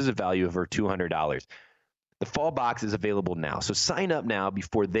always has a value of over $200. The fall box is available now, so sign up now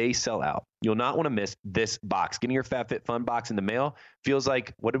before they sell out. You'll not want to miss this box. Getting your FabFitFun box in the mail feels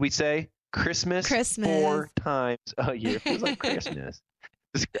like, what did we say? Christmas. 4 times a year. It feels like Christmas.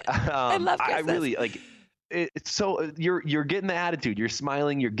 I love Christmas. I really like. It's so you're getting the attitude. You're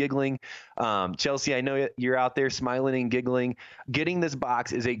smiling. You're giggling. Chelsea, I know you're out there smiling and giggling. Getting this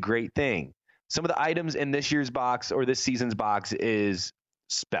box is a great thing. Some of the items in this year's box or this season's box is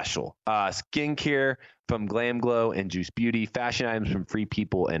special. Skincare from Glam Glow and Juice Beauty. Fashion items from Free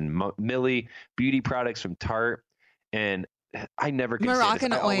People and Millie. Beauty products from Tarte. And I never can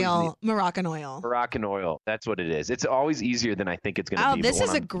Moroccan oil. Moroccan oil. Moroccan oil. That's what it is. It's always easier than I think it's going to be. Oh, this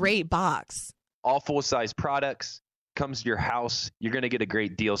is a great box. All full-size products, comes to your house. You're going to get a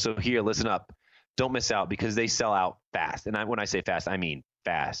great deal. So here, listen up. Don't miss out because they sell out fast. And when I say fast, I mean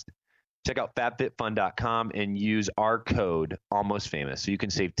fast. Check out FabFitFun.com and use our code AlmostFamous so you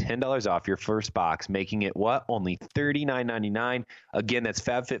can save $10 off your first box, making it what? Only $39.99. Again, that's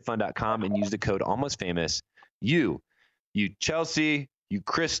FabFitFun.com and use the code AlmostFamous. You You Chelsea, you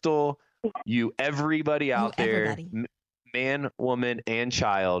Krystal, you everybody out there, man, woman, and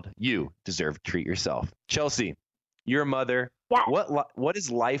child, you deserve to treat yourself. Chelsea, you're a mother. Yes. What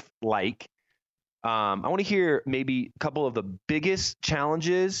is life like? I want to hear maybe a couple of the biggest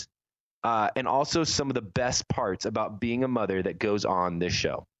challenges and also some of the best parts about being a mother that goes on this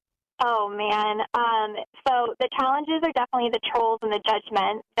show. Oh, man. So the challenges are definitely the trolls and the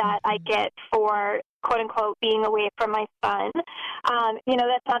judgment that I get for, quote unquote, being away from my son.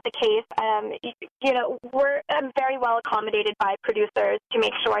 That's not the case. I'm very well accommodated by producers to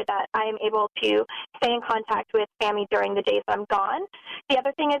make sure that I am able to stay in contact with Sammy during the days I'm gone. The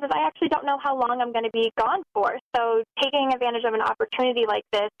other thing is I actually don't know how long I'm going to be gone for. So taking advantage of an opportunity like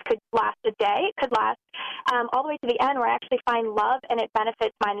this could last a day. It could last all the way to the end where I actually find love and it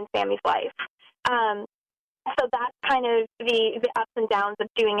benefits mine and Sammy's life. So that's kind of the ups and downs of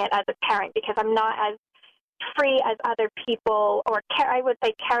doing it as a parent, because I'm not as free as other people, or I would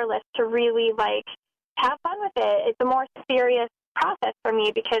say careless, to really have fun with it. It's a more serious process for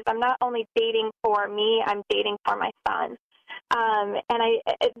me because I'm not only dating for me, I'm dating for my son. And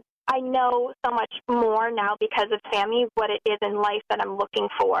I know so much more now because of Sammy, what it is in life that I'm looking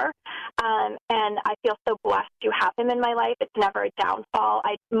for. And I feel so blessed to have him in my life. It's never a downfall.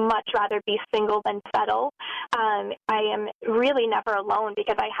 I'd much rather be single than settle. I am really never alone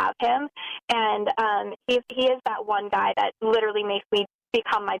because I have him. And he is that one guy that literally makes me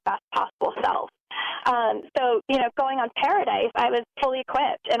become my best possible self. So, going on Paradise, I was fully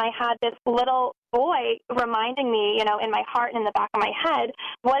equipped, and I had this little boy reminding me, in my heart and in the back of my head,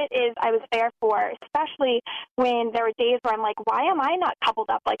 what it is I was there for, especially when there were days where I'm like, why am I not coupled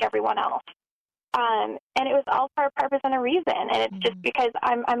up like everyone else? And it was all for a purpose and a reason, and it's just because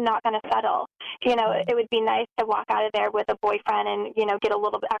I'm not going to settle. It would be nice to walk out of there with a boyfriend and, get a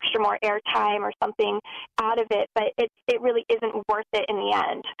little bit extra more airtime or something out of it, but it really isn't worth it in the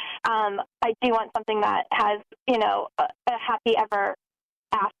end. I do want something that has, a happy ever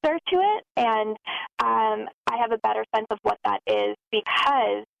after to it, and I have a better sense of what that is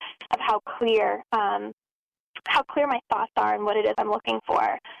because of how clear my thoughts are and what it is I'm looking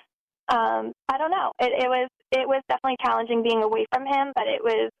for. I don't know. It was definitely challenging being away from him, but it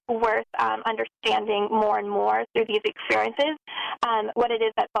was worth understanding more and more through these experiences what it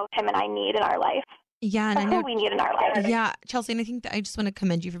is that both him and I need in our life. Yeah, and I know who we need in our life. Yeah, Chelsea, and I think that I just want to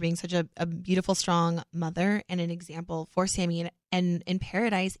commend you for being such a beautiful, strong mother and an example for Sammy. And in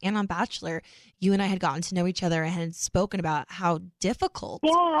Paradise and on Bachelor, you and I had gotten to know each other and had spoken about how difficult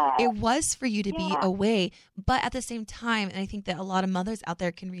it was for you to be away. But at the same time, and I think that a lot of mothers out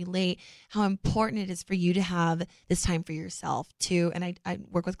there can relate how important it is for you to have this time for yourself too. And I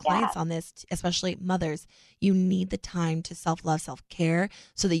work with clients on this, especially mothers. You need the time to self-love, self-care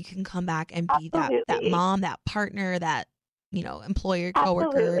so that you can come back and be that mom, that partner, that employer,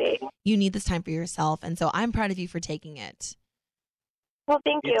 coworker. Absolutely. You need this time for yourself. And so I'm proud of you for taking it. Well,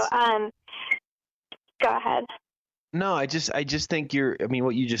 thank you. Go ahead. No, I just think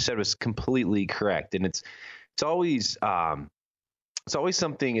what you just said was completely correct. And it's always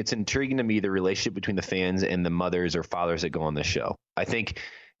something, it's intriguing to me, the relationship between the fans and the mothers or fathers that go on this show. I think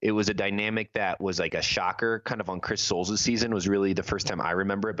it was a dynamic that was like a shocker kind of on Chris Soules' season, was really the first time I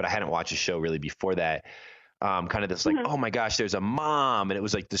remember it, but I hadn't watched the show really before that. Kind of this oh my gosh, there's a mom. And it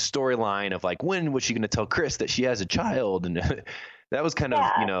was like the storyline of like, when was she going to tell Chris that she has a child? And that was kind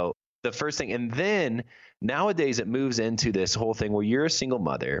of, the first thing. And then nowadays it moves into this whole thing where you're a single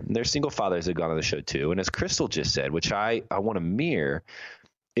mother. And there's single fathers that have gone on the show too. And as Krystal just said, which I want to mirror,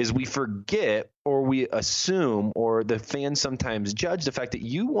 is we forget or we assume, or the fans sometimes judge the fact that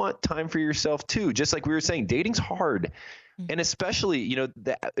you want time for yourself too. Just like we were saying, dating's hard. And especially,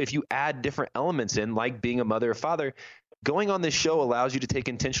 if you add different elements in, like being a mother or father, going on this show allows you to take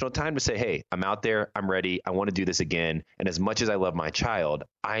intentional time to say, hey, I'm out there, I'm ready, I want to do this again. And as much as I love my child,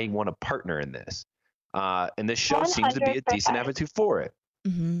 I want to partner in this. And this show 100%. Seems to be a decent avenue for it.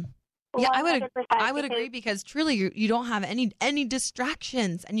 Mm-hmm. Yeah, I would agree because truly you don't have any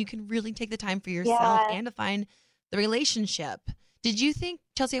distractions and you can really take the time for yourself and to find the relationship. Did you think,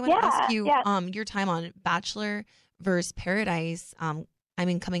 Chelsea, I want to ask you your time on Bachelor versus Paradise.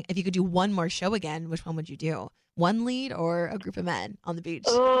 If you could do one more show again, which one would you do? One lead or a group of men on the beach?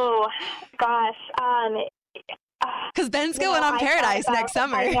 Oh, gosh. Because Ben's going on Paradise next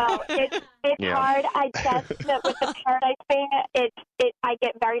summer. I know. It's hard. I guess that with the Paradise thing, I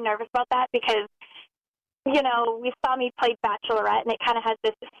get very nervous about that because, we saw me play Bachelorette, and it kind of has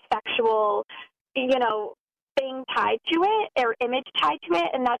this sexual, thing tied to it or image tied to it,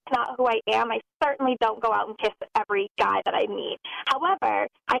 and that's not who I am. I certainly don't go out and kiss every guy that I meet. However,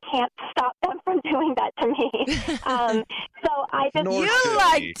 I can't stop them from doing that to me. So I just You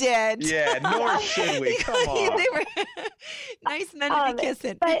liked it. Yeah, nor should we. Come on. They were nice men to be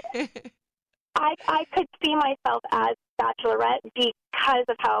kissing. But I could see myself as Bachelorette because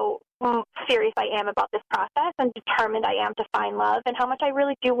of how serious I am about this process and determined I am to find love and how much I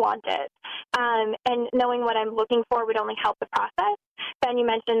really do want it. And knowing what I'm looking for would only help the process. Then you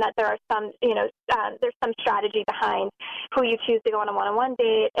mentioned that there are some, there's some strategy behind who you choose to go on a one-on-one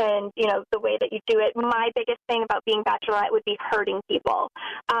date and, the way that you do it. My biggest thing about being Bachelorette would be hurting people.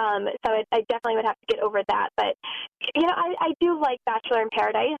 So I definitely would have to get over that. But, I do like Bachelor in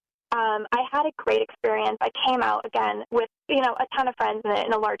Paradise. I had a great experience. I came out again with, a ton of friends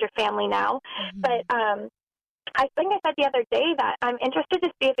in a larger family now. Mm-hmm. But I think I said the other day that I'm interested to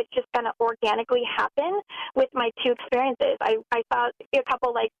see if it's just going to organically happen with my two experiences. I saw a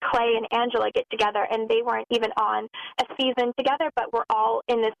couple like Clay and Angela get together, and they weren't even on a season together, but we're all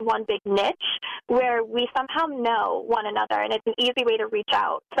in this one big niche where we somehow know one another, and it's an easy way to reach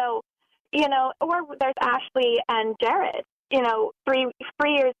out. So, or there's Ashley and Jared.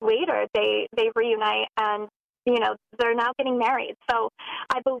 3 years later, they reunite and, they're now getting married. So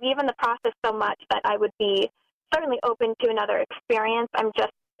I believe in the process so much that I would be certainly open to another experience. I'm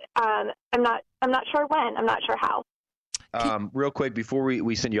just, I'm not sure when, I'm not sure how. Real quick before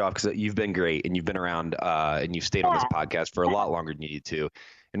we send you off, because you've been great and you've been around and you've stayed on this podcast for a lot longer than you need to,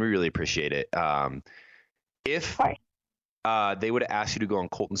 and we really appreciate it. If they would have asked you to go on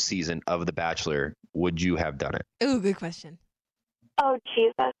Colton's season of The Bachelor, would you have done it? Ooh, good question. Oh,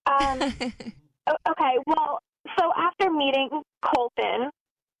 Jesus. Okay, well, so after meeting Colton,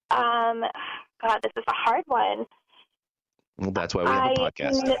 God, this is a hard one. Well, that's why we have a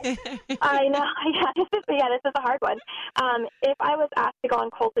podcast. I know. Yeah, this is a hard one. If I was asked to go on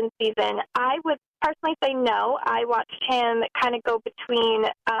Colton's season, I would personally say no. I watched him kind of go between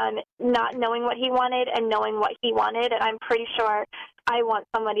not knowing what he wanted and knowing what he wanted, and I'm pretty sure I want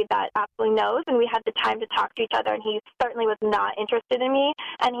somebody that absolutely knows, and we had the time to talk to each other, and he certainly was not interested in me,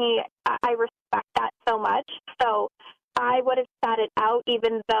 and I respect that so much. So I would have sat it out,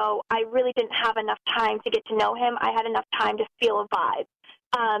 even though I really didn't have enough time to get to know him. I had enough time to feel a vibe,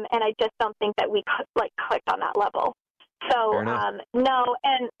 and I just don't think that we clicked on that level. So no,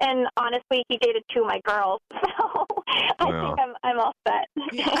 and honestly, he dated 2 of my girls, so I think I'm all set.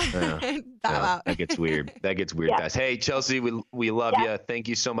 That gets weird. Guys. Hey, Chelsea, we love you. Thank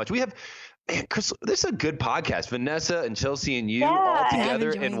you so much. We have. Man, Krystal, this is a good podcast. Vanessa and Chelsea and you all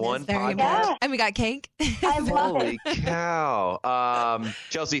together in one podcast. Much. And we got cake. Holy cow.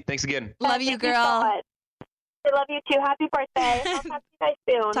 Chelsea, thanks again. Love you, girl. I love you too. Happy birthday. I'll talk to you guys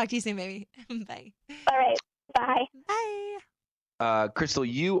soon. Talk to you soon, baby. Bye. All right. Bye. Bye.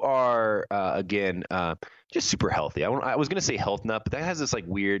 Krystal, you are, again, just super healthy. I was going to say health nut, but that has this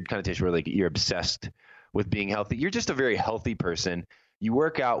weird connotation where you're obsessed with being healthy. You're just a very healthy person. You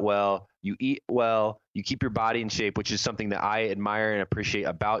work out well, you eat well, you keep your body in shape, which is something that I admire and appreciate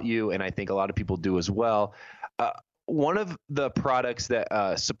about you, and I think a lot of people do as well. One of the products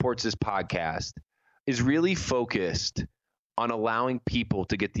that supports this podcast is really focused on allowing people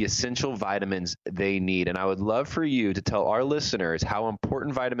to get the essential vitamins they need. And I would love for you to tell our listeners how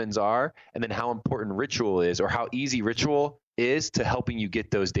important vitamins are, and then how important Ritual is, or how easy Ritual is to helping you get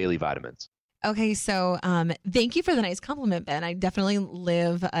those daily vitamins. Okay, so thank you for the nice compliment, Ben. I definitely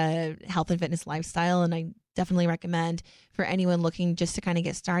live a health and fitness lifestyle, and I definitely recommend for anyone looking just to kind of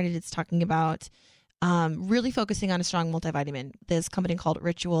get started. It's talking about really focusing on a strong multivitamin. This company called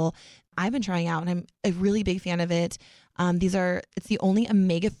Ritual, I've been trying out, and I'm a really big fan of it. It's the only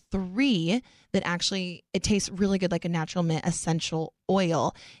omega-3 that actually, it tastes really good, like a natural mint essential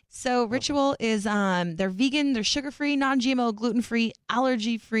oil. So Ritual is, they're vegan, they're sugar-free, non-GMO, gluten-free,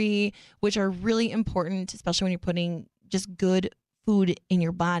 allergy-free, which are really important, especially when you're putting just good food in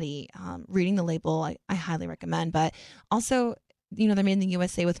your body. Reading the label, I highly recommend. But also, they're made in the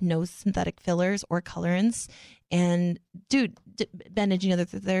USA with no synthetic fillers or colorants. And dude, Ben, did you know that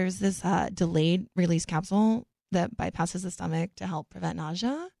there's this delayed release capsule that bypasses the stomach to help prevent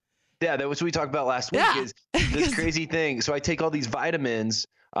nausea? Yeah, that was what we talked about last week, is this crazy thing. So I take all these vitamins,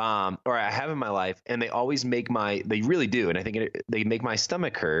 or I have in my life, and they always make they really do. And I think they make my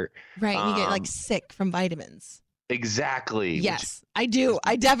stomach hurt. Right. And you get sick from vitamins. Exactly. Yes, I do.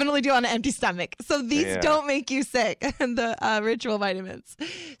 I definitely do on an empty stomach. So these don't make you sick, the Ritual vitamins.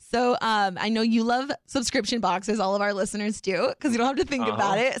 So I know you love subscription boxes. All of our listeners do, because you don't have to think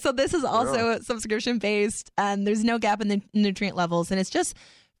about it. So this is also subscription based, and there's no gap in the nutrient levels. And it's just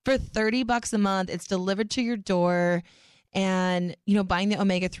for $30 a month, it's delivered to your door, and buying the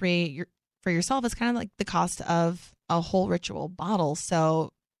omega-3 for yourself is kind of like the cost of a whole Ritual bottle.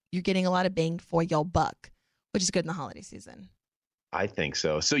 So you're getting a lot of bang for your buck, which is good in the holiday season. I think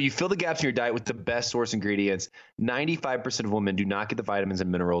so. So you fill the gaps in your diet with the best source ingredients. 95% of women do not get the vitamins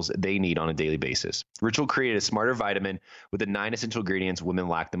and minerals they need on a daily basis. Ritual created a smarter vitamin with the 9 essential ingredients women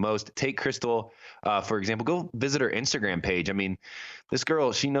lack the most. Take Krystal, for example. Go visit her Instagram page. I mean, this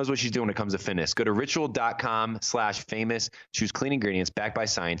girl, she knows what she's doing when it comes to fitness. Go to ritual.com/famous. Choose clean ingredients backed by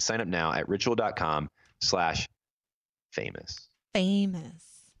science. Sign up now at ritual.com/famous. Famous.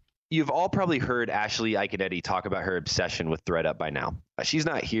 You've all probably heard Ashley Iconetti talk about her obsession with ThredUp by now. She's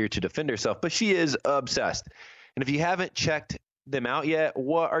not here to defend herself, but she is obsessed. And if you haven't checked them out yet,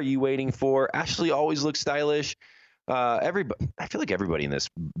 what are you waiting for? Ashley always looks stylish. I feel like everybody in this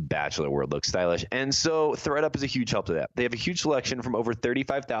bachelor world looks stylish. And so ThredUp is a huge help to that. They have a huge selection from over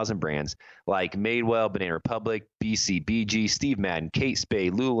 35,000 brands like Madewell, Banana Republic, BCBG, Steve Madden, Kate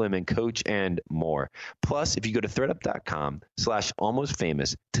Spade, Lululemon, Coach, and more. Plus, if you go to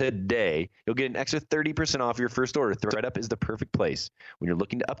thredup.com/almostfamous today, you'll get an extra 30% off your first order. ThredUp is the perfect place when you're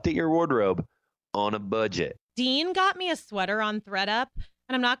looking to update your wardrobe on a budget. Dean got me a sweater on ThredUp,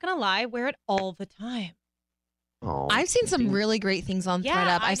 and I'm not going to lie, wear it all the time. Oh, I've seen some really great things on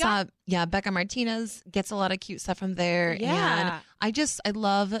Yeah, ThredUp. I saw Becca Martinez gets a lot of cute stuff from there. Yeah. And I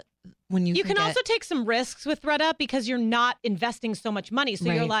love when you can also take some risks with ThredUp because you're not investing so much money. So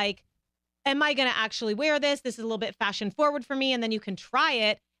you're Right. like, am I going to actually wear this? This is a little bit fashion forward for me. And then you can try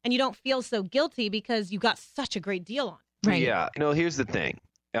it and you don't feel so guilty because you got such a great deal on it. Right. Yeah. Here's the thing.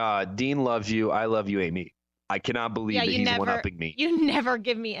 Dean loves you. I love you, Amy. I cannot believe that he's one-upping me. You never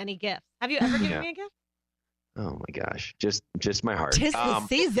give me any gifts. Have you ever given me a gift? Oh my gosh. Just my heart. 'Tis the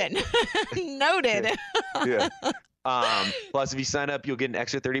season. Noted. Yeah. Plus, if you sign up, you'll get an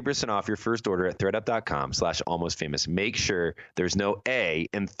extra 30% off your first order at thredup.com/almostfamous. Make sure there's no A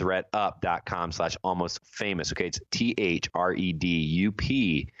in thredup.com/almostfamous. Okay, it's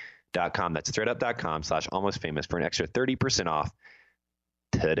THREDUP.com. That's thredup.com/almostfamous for an extra 30% off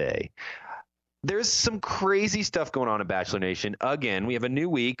today. There's some crazy stuff going on in Bachelor Nation. Again, we have a new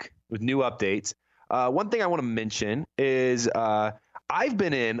week with new updates. One thing I want to mention is I've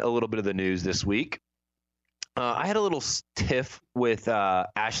been in a little bit of the news this week. I had a little tiff with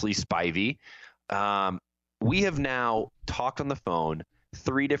Ashley Spivey. We have now talked on the phone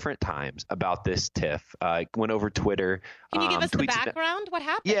 3 different times about this tiff. I went over Twitter. Can you give us the tweets background? What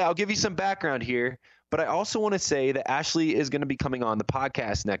happened? Yeah, I'll give you some background here. But I also want to say that Ashley is going to be coming on the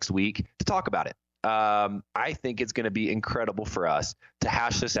podcast next week to talk about it. I think it's going to be incredible for us to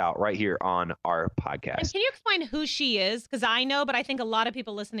hash this out right here on our podcast. And can you explain who she is? Because I know, but I think a lot of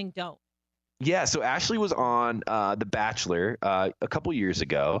people listening don't. Yeah, so Ashley was on The Bachelor a couple years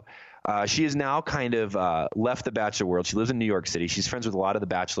ago. She has now kind of left the Bachelor world. She lives in New York City. She's friends with a lot of the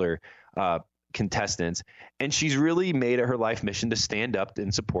Bachelor contestants, and she's really made it her life mission to stand up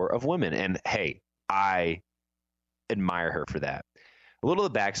in support of women. And hey, I admire her for that. A little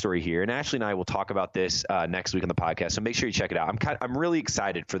of the backstory here, and Ashley and I will talk about this next week on the podcast, so make sure you check it out. I'm really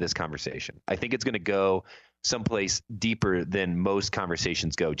excited for this conversation. I think it's going to go someplace deeper than most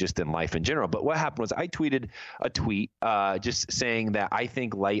conversations go just in life in general. But what happened was I tweeted a tweet just saying that I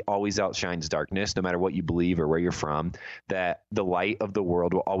think light always outshines darkness, no matter what you believe or where you're from, that the light of the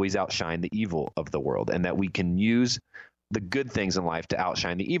world will always outshine the evil of the world, and that we can use the good things in life to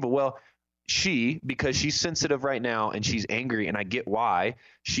outshine the evil. Well, because she's sensitive right now and she's angry, and I get why,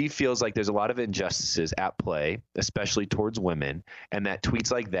 she feels like there's a lot of injustices at play, especially towards women, and that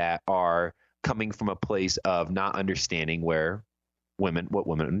tweets like that are coming from a place of not understanding what women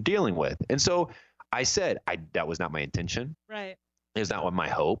are dealing with. And so I said, that was not my intention. Right. It was not my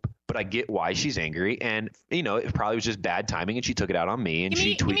hope, but I get why she's angry. And, it probably was just bad timing, and she took it out on me, and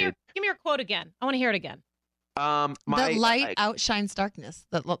she tweeted. Give me your quote again. I want to hear it again. The light outshines darkness.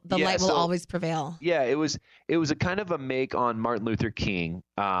 The light will always prevail. Yeah, it was a kind of a make on Martin Luther King,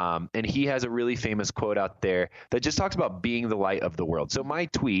 and he has a really famous quote out there that just talks about being the light of the world. So my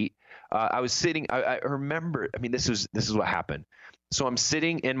tweet, I was sitting. I remember. I mean, this is what happened. So I'm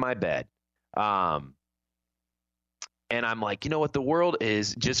sitting in my bed, and I'm like, you know what? The world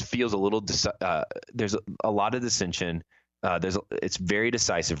just feels a little. There's a lot of dissension. It's very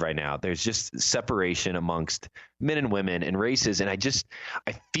decisive right now. There's just separation amongst men and women and races. And I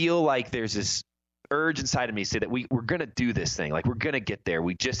feel like there's this urge inside of me say that we're going to do this thing. Like, we're going to get there.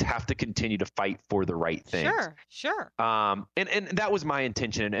 We just have to continue to fight for the right things. Sure. And that was my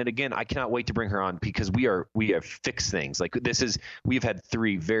intention. And again, I cannot wait to bring her on because we have fixed things. Like, we've had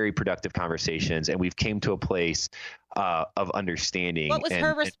 3 very productive conversations, and we've came to a place of understanding. What was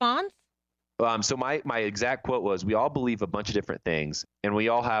her response? So my exact quote was, we all believe a bunch of different things, and we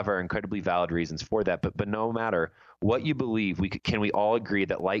all have our incredibly valid reasons for that. But no matter what you believe, can we all agree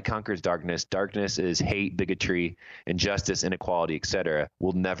that light conquers darkness? Darkness is hate, bigotry, injustice, inequality, etc.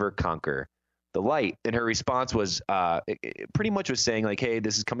 Will never conquer the light. And her response was it pretty much was saying, like, hey,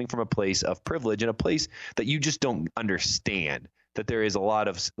 this is coming from a place of privilege and a place that you just don't understand, that there is a lot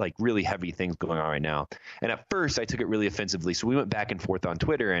of like really heavy things going on right now. And at first I took it really offensively. So we went back and forth on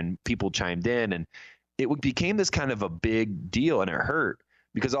Twitter, and people chimed in, and it became this kind of a big deal, and it hurt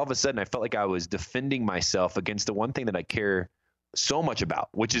because all of a sudden I felt like I was defending myself against the one thing that I care so much about,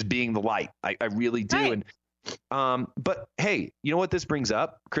 which is being the light. I really do. Right. And but hey, you know what this brings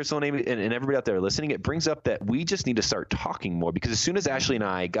up, Krystal and Amy and everybody out there listening? It brings up that we just need to start talking more, because as soon as Ashley and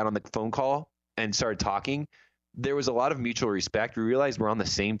I got on the phone call and started talking, there was a lot of mutual respect. We realized we're on the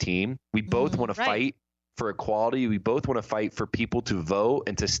same team. We both want to fight for equality. We both want to fight for people to vote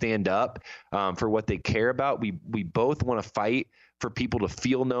and to stand up for what they care about. We both want to fight for people to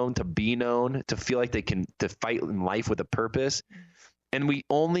feel known, to be known, to feel like they can to fight in life with a purpose. And we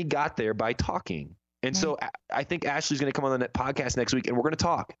only got there by talking. And so I think Ashley's going to come on the podcast next week, and we're going to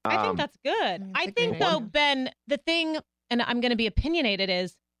talk. I think that's good. I think, though, Ben, the thing, and I'm going to be opinionated,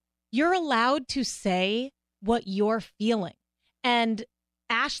 is you're allowed to say what you're feeling. And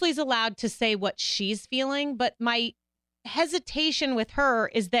Ashley's allowed to say what she's feeling. But my hesitation with her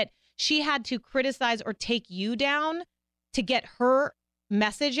is that she had to criticize or take you down to get her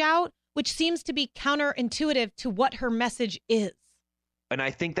message out, which seems to be counterintuitive to what her message is. And I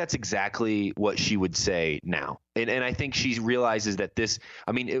think that's exactly what she would say now. And I think she realizes that this,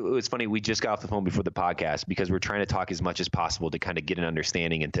 I mean, it was funny. We just got off the phone before the podcast because we're trying to talk as much as possible to kind of get an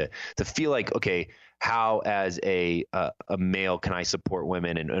understanding and to feel like, okay, how as a male can I support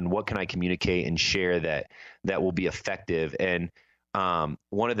women, and what can I communicate and share that will be effective? And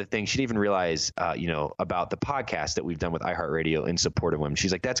one of the things she didn't even realize, about the podcast that we've done with iHeartRadio in support of women.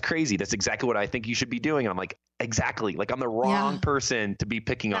 She's like, that's crazy. That's exactly what I think you should be doing. And I'm like, exactly. Like, I'm the wrong person to be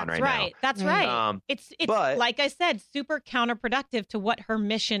picking on right now. That's right. It's but, like I said, super counterproductive to what her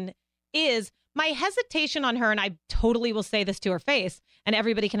mission is. My hesitation on her, and I totally will say this to her face, and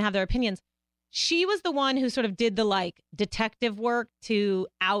everybody can have their opinions. She was the one who sort of did the detective work to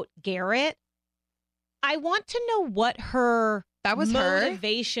out Garrett. I want to know what her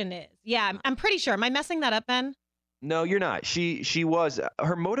motivation is. Yeah, I'm pretty sure. Am I messing that up, Ben? No, you're not. She was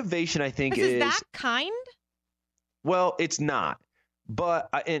her motivation, I think, is that kind? Well, it's not. But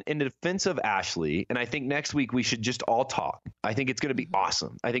in the defense of Ashley, and I think next week we should just all talk. I think it's going to be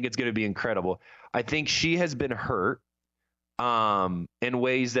awesome. I think it's going to be incredible. I think she has been hurt in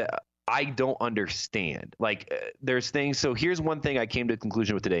ways that I don't understand. Like, there's things. So here's one thing I came to a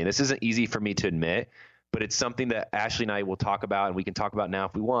conclusion with today, and this isn't easy for me to admit, but it's something that Ashley and I will talk about, and we can talk about now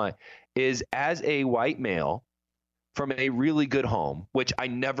if we want, is as a white male from a really good home, which I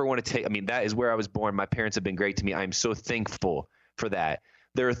never want to take. I mean, that is where I was born. My parents have been great to me. I'm so thankful for that.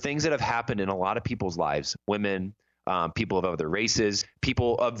 There are things that have happened in a lot of people's lives, women, people of other races,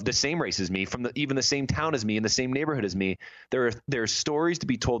 people of the same race as me, from even the same town as me, in the same neighborhood as me. There are stories to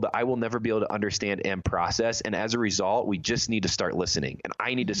be told that I will never be able to understand and process. And as a result, we just need to start listening. And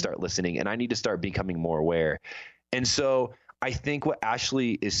I need to start listening, and I need to start becoming more aware. And so I think what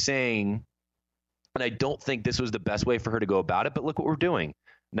Ashley is saying, and I don't think this was the best way for her to go about it, but look what we're doing.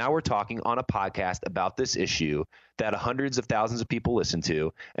 Now we're talking on a podcast about this issue that hundreds of thousands of people listen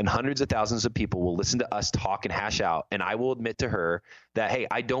to, and hundreds of thousands of people will listen to us talk and hash out. And I will admit to her that, hey,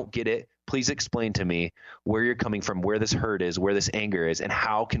 I don't get it. Please explain to me where you're coming from, where this hurt is, where this anger is, and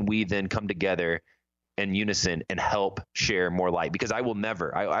how can we then come together in unison and help share more light? Because I will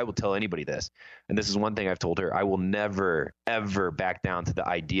never, I will tell anybody this, and this is one thing I've told her, I will never, ever back down to the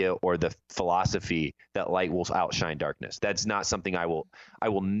idea or the philosophy that light will outshine darkness. That's not something I will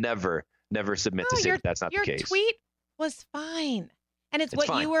never submit to say that that's not the case. Your tweet was fine, and it's what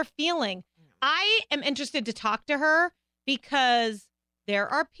fine. You were feeling. I am interested to talk to her because there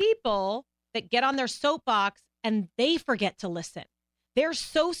are people that get on their soapbox and they forget to listen. They're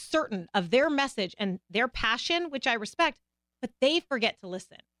so certain of their message and their passion, which I respect, but they forget to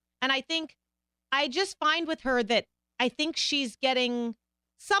listen. And I just find with her that I think she's getting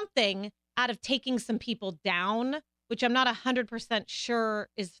something out of taking some people down which I'm not 100% sure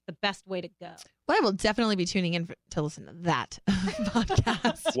is the best way to go. Well, I will definitely be tuning in to listen to that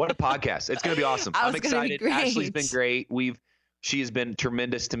podcast. What a podcast. It's going to be awesome. I'm excited. Ashley's been great. She has been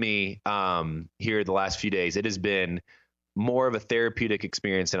tremendous to me here the last few days. It has been more of a therapeutic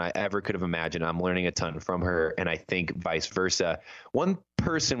experience than I ever could have imagined. I'm learning a ton from her, and I think vice versa. One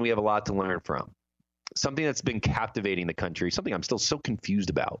person we have a lot to learn from, something that's been captivating the country, something I'm still so confused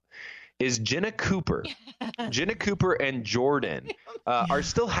about, is Jenna Cooper. Jenna Cooper and Jordan are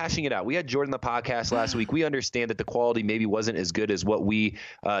still hashing it out. We had Jordan on the podcast last week. We understand that the quality maybe wasn't as good as what we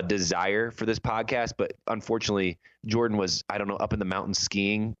desire for this podcast, but unfortunately, Jordan was, I don't know, up in the mountains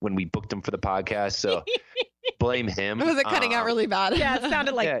skiing when we booked him for the podcast. So blame him. Was it cutting out really bad? Yeah, it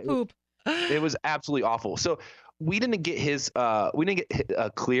sounded like poop. It was absolutely awful. So we didn't get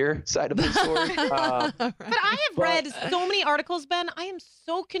a clear side of the story. But I have read so many articles, Ben. I am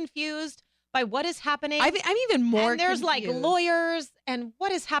so confused by what is happening. I'm even more. And there's confused. like lawyers and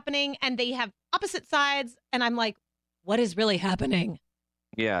what is happening, and they have opposite sides, and I'm like, what is really happening?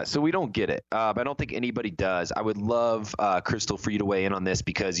 Yeah, so we don't get it. I don't think anybody does. I would love, Krystal, for you to weigh in on this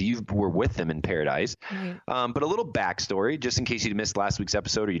because you were with them in Paradise. Right. But a little backstory, just in case you missed last week's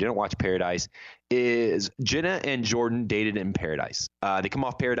episode or you didn't watch Paradise, is Jenna and Jordan dated in Paradise. They come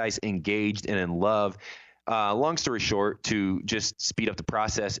off Paradise engaged and in love. Long story short, to just speed up the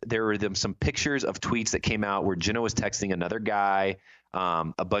process, there were some pictures of tweets that came out where Jenna was texting another guy,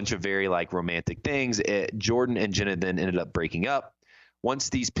 a bunch of very romantic things. Jordan and Jenna then ended up breaking up.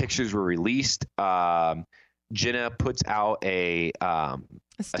 Once these pictures were released, Jenna puts out a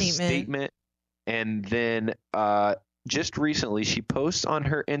statement, and then just recently she posts on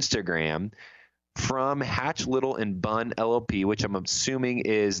her Instagram from Hatch Little and Bunn LLP, which I'm assuming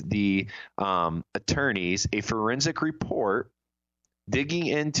is the attorneys, a forensic report digging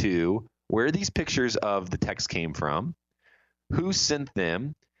into where these pictures of the text came from, who sent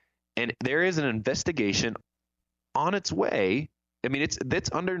them, and there is an investigation on its way. I mean,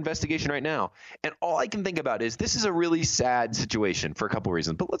 that's under investigation right now. And all I can think about is this is a really sad situation for a couple of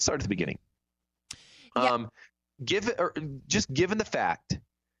reasons. But let's start at the beginning. Yeah. Given the fact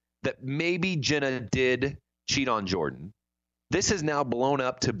that maybe Jenna did cheat on Jordan, this has now blown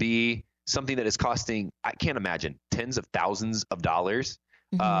up to be something that is costing, I can't imagine, tens of thousands of dollars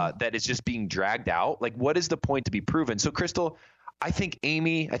that is just being dragged out. Like, what is the point to be proven? So, Krystal, I think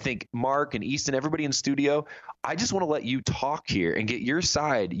Amy, I think Mark and Easton, everybody in studio, I just want to let you talk here and get your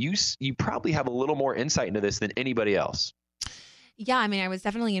side. You probably have a little more insight into this than anybody else. Yeah, I mean, I was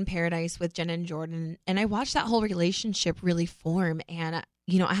definitely in Paradise with Jenna and Jordan, and I watched that whole relationship really form. And,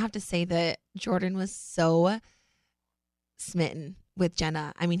 I have to say that Jordan was so smitten with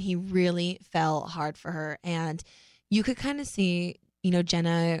Jenna. I mean, he really fell hard for her. And you could kind of see,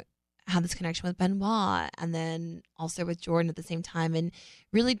 Jenna had this connection with Benoit and then also with Jordan at the same time. And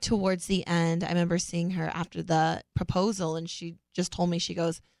really towards the end, I remember seeing her after the proposal, and she just told me, I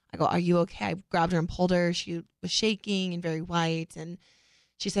go, are you okay? I grabbed her and pulled her. She was shaking and very white. And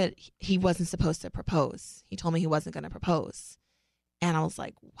she said he wasn't supposed to propose. He told me he wasn't going to propose. And I was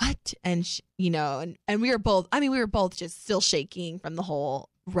like, what? And, and we were both just still shaking from the whole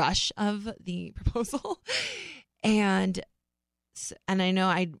rush of the proposal. And I know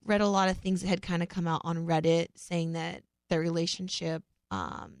I read a lot of things that had kind of come out on Reddit saying that their relationship,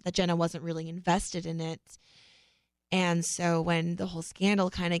 that Jenna wasn't really invested in it. And so when the whole scandal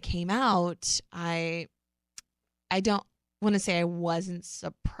kind of came out, I don't want to say I wasn't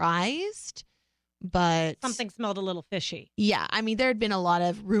surprised, but something smelled a little fishy. Yeah. I mean, there had been a lot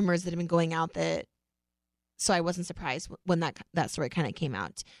of rumors that had been going out so I wasn't surprised when that story kind of came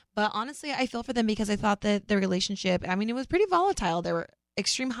out. But honestly, I feel for them because I thought that their relationship, I mean, it was pretty volatile. There were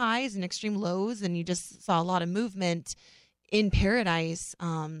extreme highs and extreme lows, and you just saw a lot of movement in Paradise.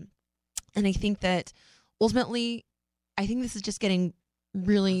 And I think that ultimately, I think this is just getting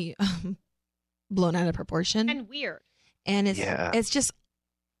really blown out of proportion. And weird. And it's just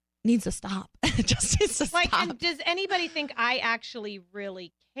needs to stop. It just needs to stop. And does anybody think I actually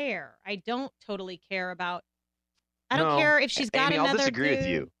really care? I don't totally care about. I don't care if she's got Amy, another. I'll disagree dude. with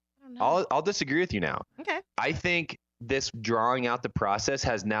you. I'll disagree with you now. Okay. I think this drawing out the process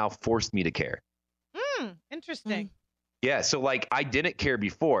has now forced me to care. Interesting. Yeah, so I didn't care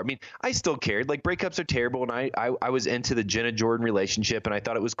before. I mean, I still cared. Breakups are terrible, and I was into the Jenna Jordan relationship, and I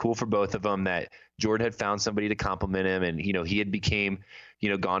thought it was cool for both of them that Jordan had found somebody to compliment him, and he had became,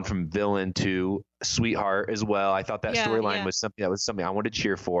 gone from villain to sweetheart as well. I thought that storyline was something I wanted to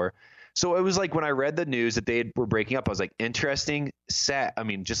cheer for. So it was when I read the news that they were breaking up, I was like, interesting, sad. I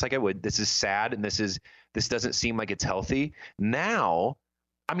mean, just like I would. This is sad, and this doesn't seem like it's healthy. Now,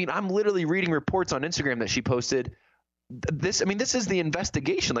 I mean, I'm literally reading reports on Instagram that she posted this is the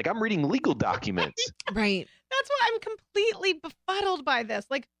investigation. Like, I'm reading legal documents. Right. That's why I'm completely befuddled by this.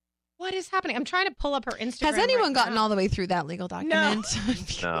 Like, what is happening? I'm trying to pull up her Instagram. Has anyone gotten all the way through that legal document?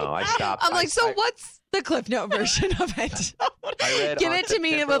 No, I stopped. I'm like, what's the Cliff Note version of it? Give it to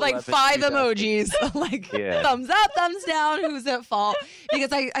me with like 5 emojis, like thumbs up, thumbs down, who's at fault?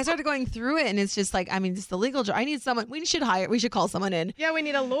 Because I started going through it, and it's just like, it's the legal. I need someone. We should call someone in. Yeah, we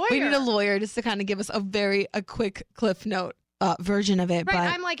need a lawyer. We need a lawyer just to kind of give us a quick Cliff Note version of it. Right, but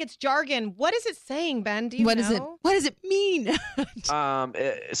I'm like, it's jargon. What is it saying, Ben? Do you know? What does it mean?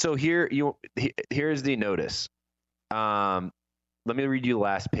 So here's the notice. Let me read you the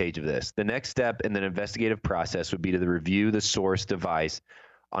last page of this. The next step in the investigative process would be to review the source device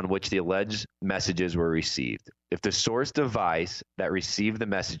on which the alleged messages were received. If the source device that received the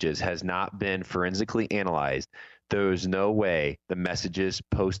messages has not been forensically analyzed, there is no way the messages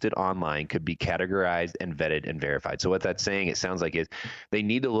posted online could be categorized and vetted and verified. So what that's saying, it sounds like, is they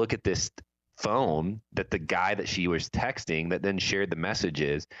need to look at this phone that the guy that she was texting that then shared the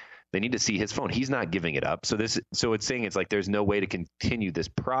messages. They need to see his phone. He's not giving it up. So it's saying it's like there's no way to continue this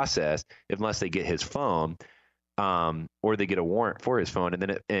process unless they get his phone, or they get a warrant for his phone. And then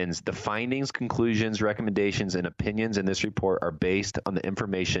it ends. The findings, conclusions, recommendations, and opinions in this report are based on the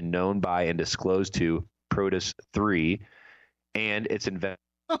information known by and disclosed to Protus 3 and its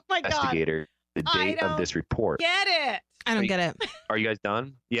investigator the date of this report. Get it. I don't get it. Are you guys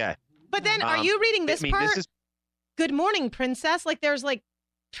done? Yeah. But then are you reading this part? This is... Good morning, princess. Like, there's like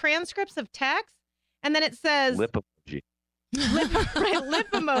transcripts of text, and then it says lip emoji.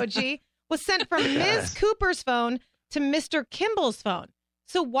 Lip emoji was sent from Ms. Cooper's phone to Mr. Kimball's phone.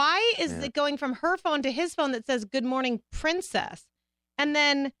 So why is it going from her phone to his phone that says good morning, princess? And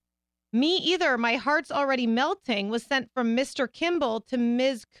then me either, my heart's already melting was sent from Mr. Kimball to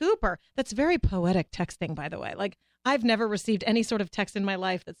Ms. Cooper. That's very poetic texting, by the way. Like, I've never received any sort of text in my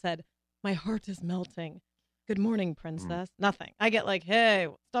life that said, my heart is melting. Good morning, princess. Nothing. I get like, hey,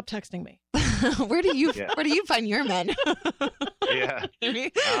 stop texting me. Where do you find your men? Yeah.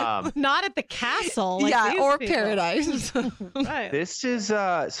 Not at the castle. Like or people. paradise. Right. This is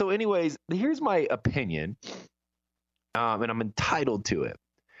so anyways, here's my opinion. And I'm entitled to it.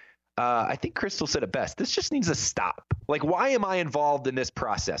 I think Krystal said it best. This just needs to stop. Like, why am I involved in this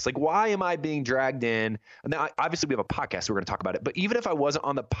process? Like, why am I being dragged in? And now, obviously, we have a podcast, so we're going to talk about it. But even if I wasn't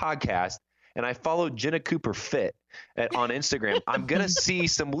on the podcast and I followed Jenna Cooper Fit on Instagram, I'm going to see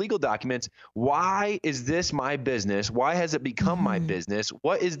some legal documents. Why is this my business? Why has it become my business?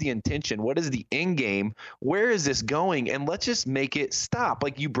 What is the intention? What is the end game? Where is this going? And let's just make it stop.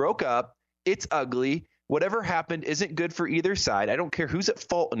 Like, you broke up. It's ugly. Whatever happened isn't good for either side. I don't care who's at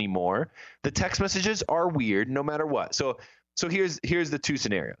fault anymore. The text messages are weird no matter what. So here's the two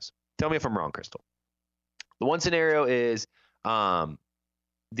scenarios. Tell me if I'm wrong, Krystal. The one scenario is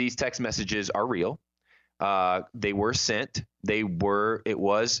these text messages are real. They were sent. It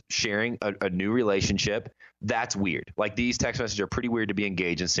was sharing a new relationship. That's weird. Like, these text messages are pretty weird to be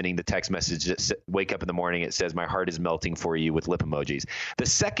engaged in sending the text message that wake up in the morning. It says, my heart is melting for you with lip emojis. The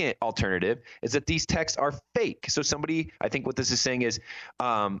second alternative is that these texts are fake. So somebody, I think what this is saying is,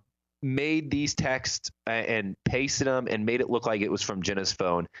 made these texts and pasted them and made it look like it was from Jenna's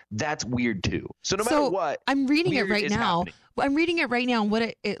phone. That's weird too. So no matter what, I'm reading it right now. Happening. I'm reading it right now. And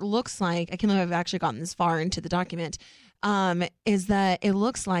what it looks like, I can't believe I've actually gotten this far into the document, is that it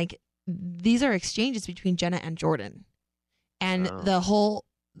looks like these are exchanges between Jenna and Jordan. And the whole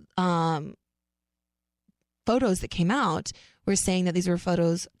photos that came out were saying that these were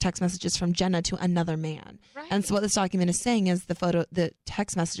text messages from Jenna to another man. Right. And so what this document is saying is the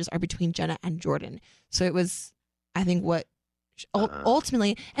text messages are between Jenna and Jordan. So it was, I think, what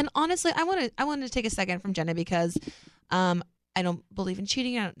ultimately, and honestly, I wanted to take a second from Jenna because I don't believe in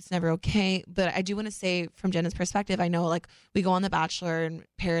cheating. It's never okay. But I do want to say, from Jenna's perspective, I know, like, we go on The Bachelor and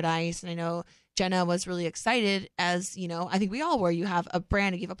Paradise, and I know Jenna was really excited, as, you know, I think we all were. You have a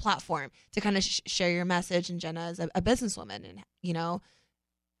brand, you have a platform to kind of share your message. And Jenna is a businesswoman and, you know,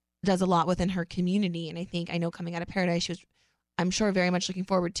 does a lot within her community. And I know coming out of Paradise, she was, I'm sure, very much looking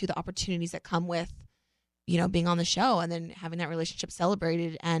forward to the opportunities that come with, you know, being on the show and then having that relationship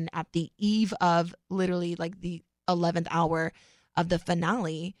celebrated. And at the eve of literally like the 11th hour of the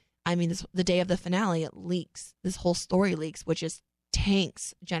finale, I mean, the day of the finale, it leaks. This whole story leaks, which is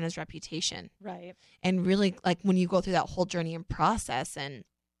tanks Jenna's reputation. Right. And really, like, when you go through that whole journey and process, and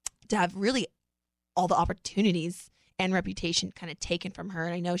to have really all the opportunities and reputation kind of taken from her.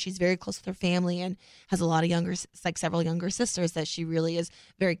 And I know she's very close with her family and has a lot of several younger sisters, that she really is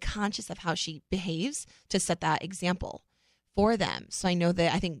very conscious of how she behaves to set that example for them. So I know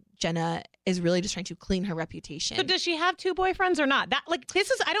that, I think Jenna is really just trying to clean her reputation. So does she have 2 boyfriends or not?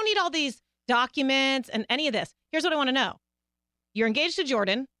 I don't need all these documents and any of this. Here's what I want to know. You're engaged to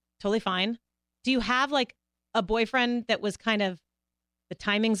Jordan. Totally fine. Do you have like a boyfriend that was kind of, the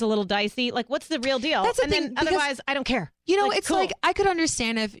timing's a little dicey? Like, what's the real deal? That's the and thing, then otherwise, I don't care. It's cool. like, I could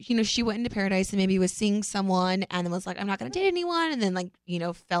understand if, she went into Paradise and maybe was seeing someone and then was like, I'm not going to date anyone. And then like,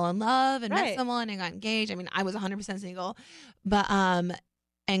 fell in love and met someone and got engaged. I mean, I was 100% single, but,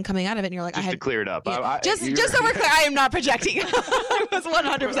 and coming out of it, and you're like, just to clear it up. Yeah, just so we're clear, I am not projecting. It was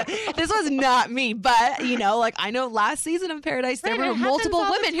 100%. This was not me, but like I know last season of Paradise, there were multiple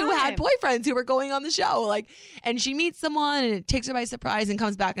women who had boyfriends who were going on the show, like, and she meets someone and it takes her by surprise and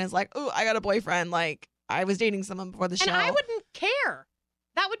comes back and is like, oh, I got a boyfriend. Like I was dating someone before the show, and I wouldn't care.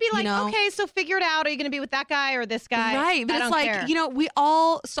 That would be like, okay, so figure it out. Are you going to be with that guy or this guy? Right. But it's like, we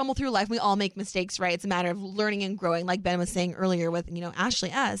all stumble through life. We all make mistakes, right? It's a matter of learning and growing, like Ben was saying earlier with,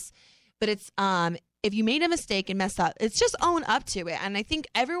 Ashley S. But it's, if you made a mistake and messed up, it's just own up to it. And I think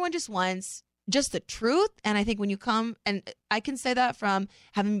everyone just wants just the truth. And I think when you come, and I can say that from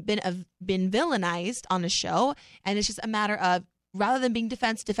having been villainized on the show, and it's just a matter of, rather than being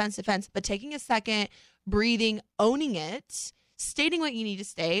defense, but taking a second, breathing, owning it, stating what you need to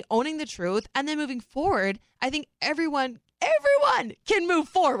say, owning the truth, and then moving forward. I think everyone can move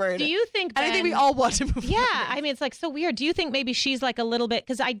forward. Do you think, Ben, and I think we all want to move forward. Yeah, I mean, it's like so weird. Do you think maybe she's like a little bit,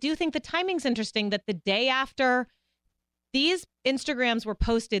 because I do think the timing's interesting, that the day after these Instagrams were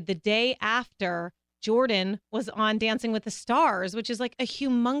posted, the day after Jordan was on Dancing with the Stars, which is like a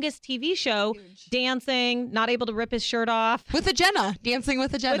humongous TV show. Huge. Dancing, not able to rip his shirt off. With a Jenna. Dancing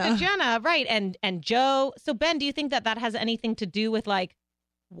with a Jenna. With a Jenna, right. And Joe. So, Ben, do you think that has anything to do with like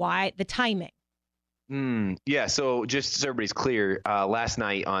why the timing? Yeah. So just so everybody's clear, last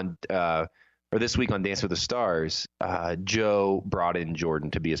night or this week on Dance with the Stars, Joe brought in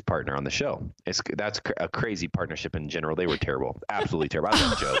Jordan to be his partner on the show. That's a crazy partnership in general. They were terrible, absolutely terrible. I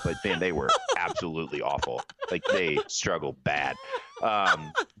love Joe, but man, they were absolutely awful. Like they struggled bad. I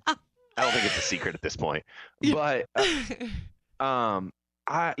don't think it's a secret at this point, but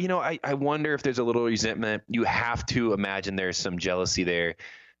I wonder if there's a little resentment. You have to imagine there's some jealousy there.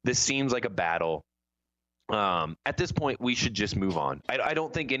 This seems like a battle. At this point, we should just move on. I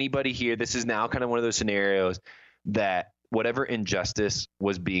don't think anybody here, this is now kind of one of those scenarios that whatever injustice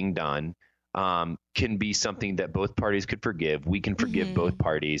was being done can be something that both parties could forgive. We can forgive both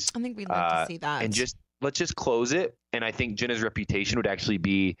parties. I think we'd like to see that. And let's just close it. And I think Jenna's reputation would actually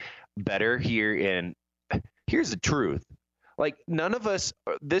be better here. And here's the truth. Like none of us,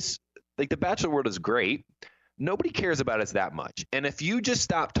 the Bachelor world is great. Nobody cares about us that much. And if you just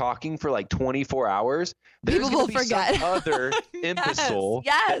stop talking for like 24 hours, there's going to be some other imbecile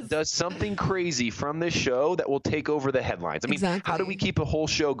that does something crazy from this show that will take over the headlines. I mean, how do we keep a whole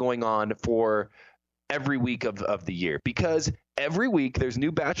show going on for every week of the year? Because every week there's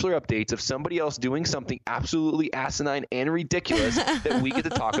new Bachelor updates of somebody else doing something absolutely asinine and ridiculous that we get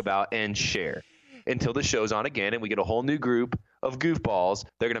to talk about and share until the show's on again and we get a whole new group of goofballs.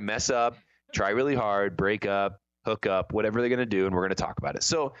 They're going to mess up, try really hard, break up, hook up, whatever they're going to do, and we're going to talk about it.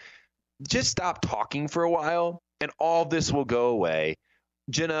 So just stop talking for a while, and all this will go away.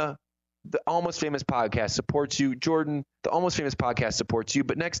 Jenna, the Almost Famous podcast supports you. Jordan, the Almost Famous podcast supports you.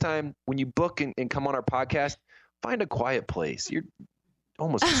 But next time when you book and come on our podcast, find a quiet place. You're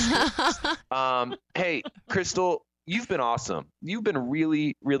almost hey, Krystal, you've been awesome. You've been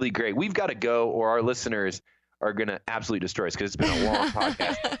really, really great. We've got to go, or our listeners are going to absolutely destroy us because it's been a long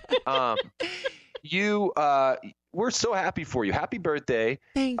podcast. We're so happy for you. Happy birthday.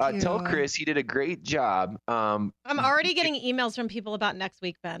 Thank you. Tell Chris he did a great job. I'm already getting emails from people about next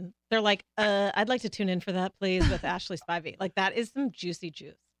week, Ben. They're like, I'd like to tune in for that, please, with Ashley Spivey. Like, that is some juicy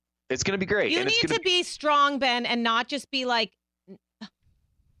juice. It's going to be great. You need to be strong, Ben, and not just be like,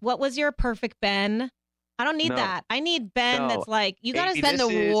 what was your perfect Ben? I don't need that. I need Ben that's like, you got to Ben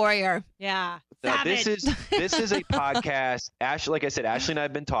the warrior. Yeah. No, this is a podcast. Ashley, like I said, Ashley and I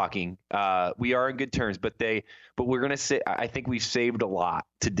have been talking. We are in good terms, but we're going to say, I think we've saved a lot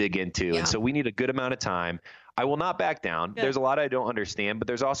to dig into. Yeah. And so we need a good amount of time. I will not back down. Good. There's a lot I don't understand, but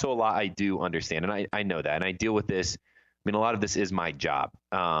there's also a lot I do understand. And I know that. And I deal with this. I mean, a lot of this is my job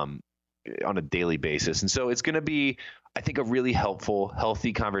on a daily basis. And so it's going to be, I think, a really helpful,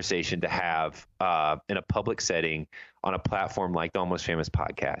 healthy conversation to have in a public setting on a platform like the Almost Famous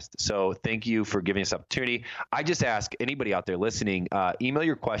podcast. So thank you for giving us opportunity. I just ask anybody out there listening, email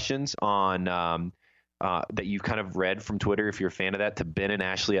your questions on that you've kind of read from Twitter, if you're a fan of that, to Ben and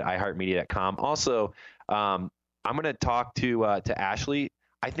Ashley at iHeartMedia.com. Also, I'm going to talk to Ashley.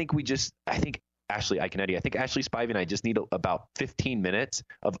 I think Ashley Iconetti. I think Ashley Spivey and I just need about 15 minutes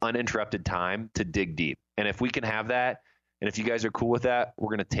of uninterrupted time to dig deep. And if we can have that, and if you guys are cool with that, we're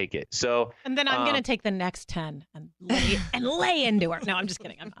going to take it. So, and then I'm going to take the next 10 and lay into her. No, I'm just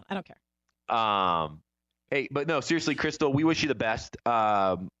kidding. I don't care. Hey, but no, seriously, Krystal, we wish you the best.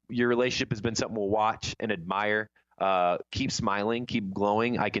 Your relationship has been something we'll watch and admire. Keep smiling, keep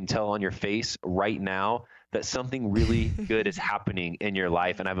glowing. I can tell on your face right now that something really good is happening in your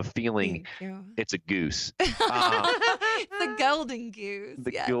life, and I have a feeling it's a goose. The golden goose.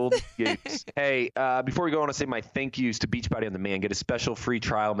 The golden goose. Hey, before we go, I want to say my thank yous to Beachbody on Demand. Get a special free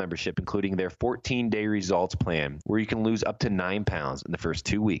trial membership, including their 14-day results plan, where you can lose up to 9 pounds in the first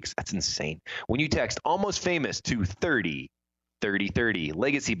 2 weeks. That's insane. When you text Almost Famous to 3030,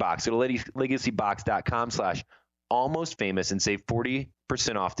 Legacy Box, go to legacybox.com/Almost Famous and save 40%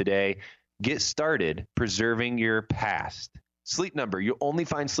 off today. Get started preserving your past. Sleep Number. You'll only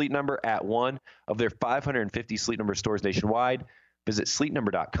find Sleep Number at one of their 550 Sleep Number stores nationwide. Visit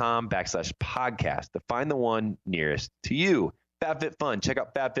sleepnumber.com/podcast to find the one nearest to you. FabFitFun. Check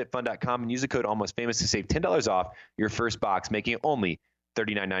out fabfitfun.com and use the code AlmostFamous to save $10 off your first box, making it only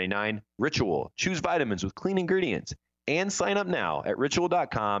 $39.99. Ritual. Choose vitamins with clean ingredients and sign up now at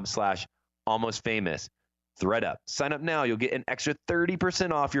ritual.com/almostfamous. ThreadUp. Sign up now. You'll get an extra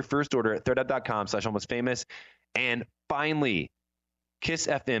 30% off your first order at threadup.com/almostfamous. And finally, Kiss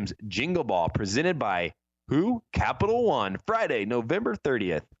FM's Jingle Ball, presented by who? Capital One, Friday, November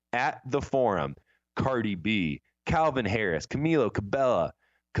 30th at the Forum. Cardi B, Calvin Harris, Camilo Cabello,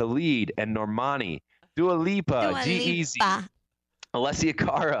 Khalid and Normani, Dua Lipa, G-Eazy, Alessia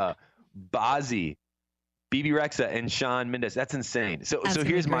Cara, Bazzi, BB Rexa, and Shawn Mendes. That's insane. So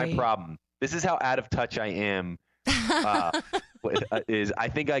here's my problem. This is how out of touch I am. Is I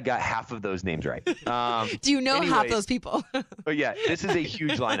think I got half of those names right. Do you know half those people? But yeah, this is a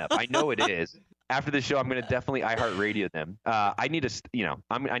huge lineup. I know it is. After the show, I'm going to definitely iHeartRadio them. I need to,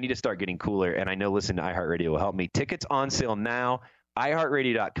 I need to start getting cooler, and I know listening to iHeartRadio will help me. Tickets on sale now.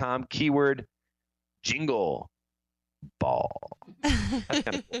 iHeartRadio.com. Keyword Jingle Ball.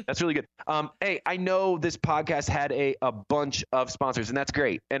 That's really good. Hey, I know this podcast had a bunch of sponsors, and that's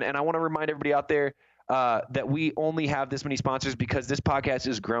great. And I want to remind everybody out there that we only have this many sponsors because this podcast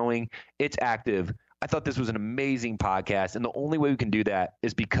is growing. It's active. I thought this was an amazing podcast, and the only way we can do that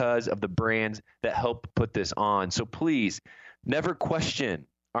is because of the brands that help put this on. So please never question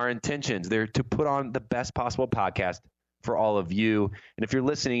our intentions. They're to put on the best possible podcast for all of you. And if you're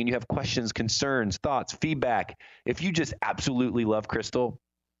listening and you have questions, concerns, thoughts, feedback, if you just absolutely love Krystal,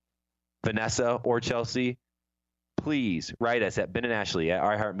 Vanessa, or Chelsea, please write us at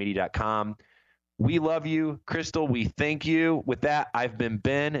benandashley@iheartmedia.com. We love you, Krystal. We thank you. With that, I've been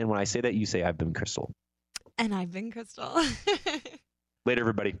Ben. And when I say that, you say I've been Krystal. And I've been Krystal. Later,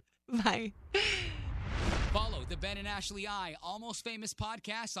 everybody. Bye. Follow the Ben and Ashley Almost Famous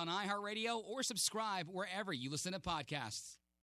podcast on iHeartRadio or subscribe wherever you listen to podcasts.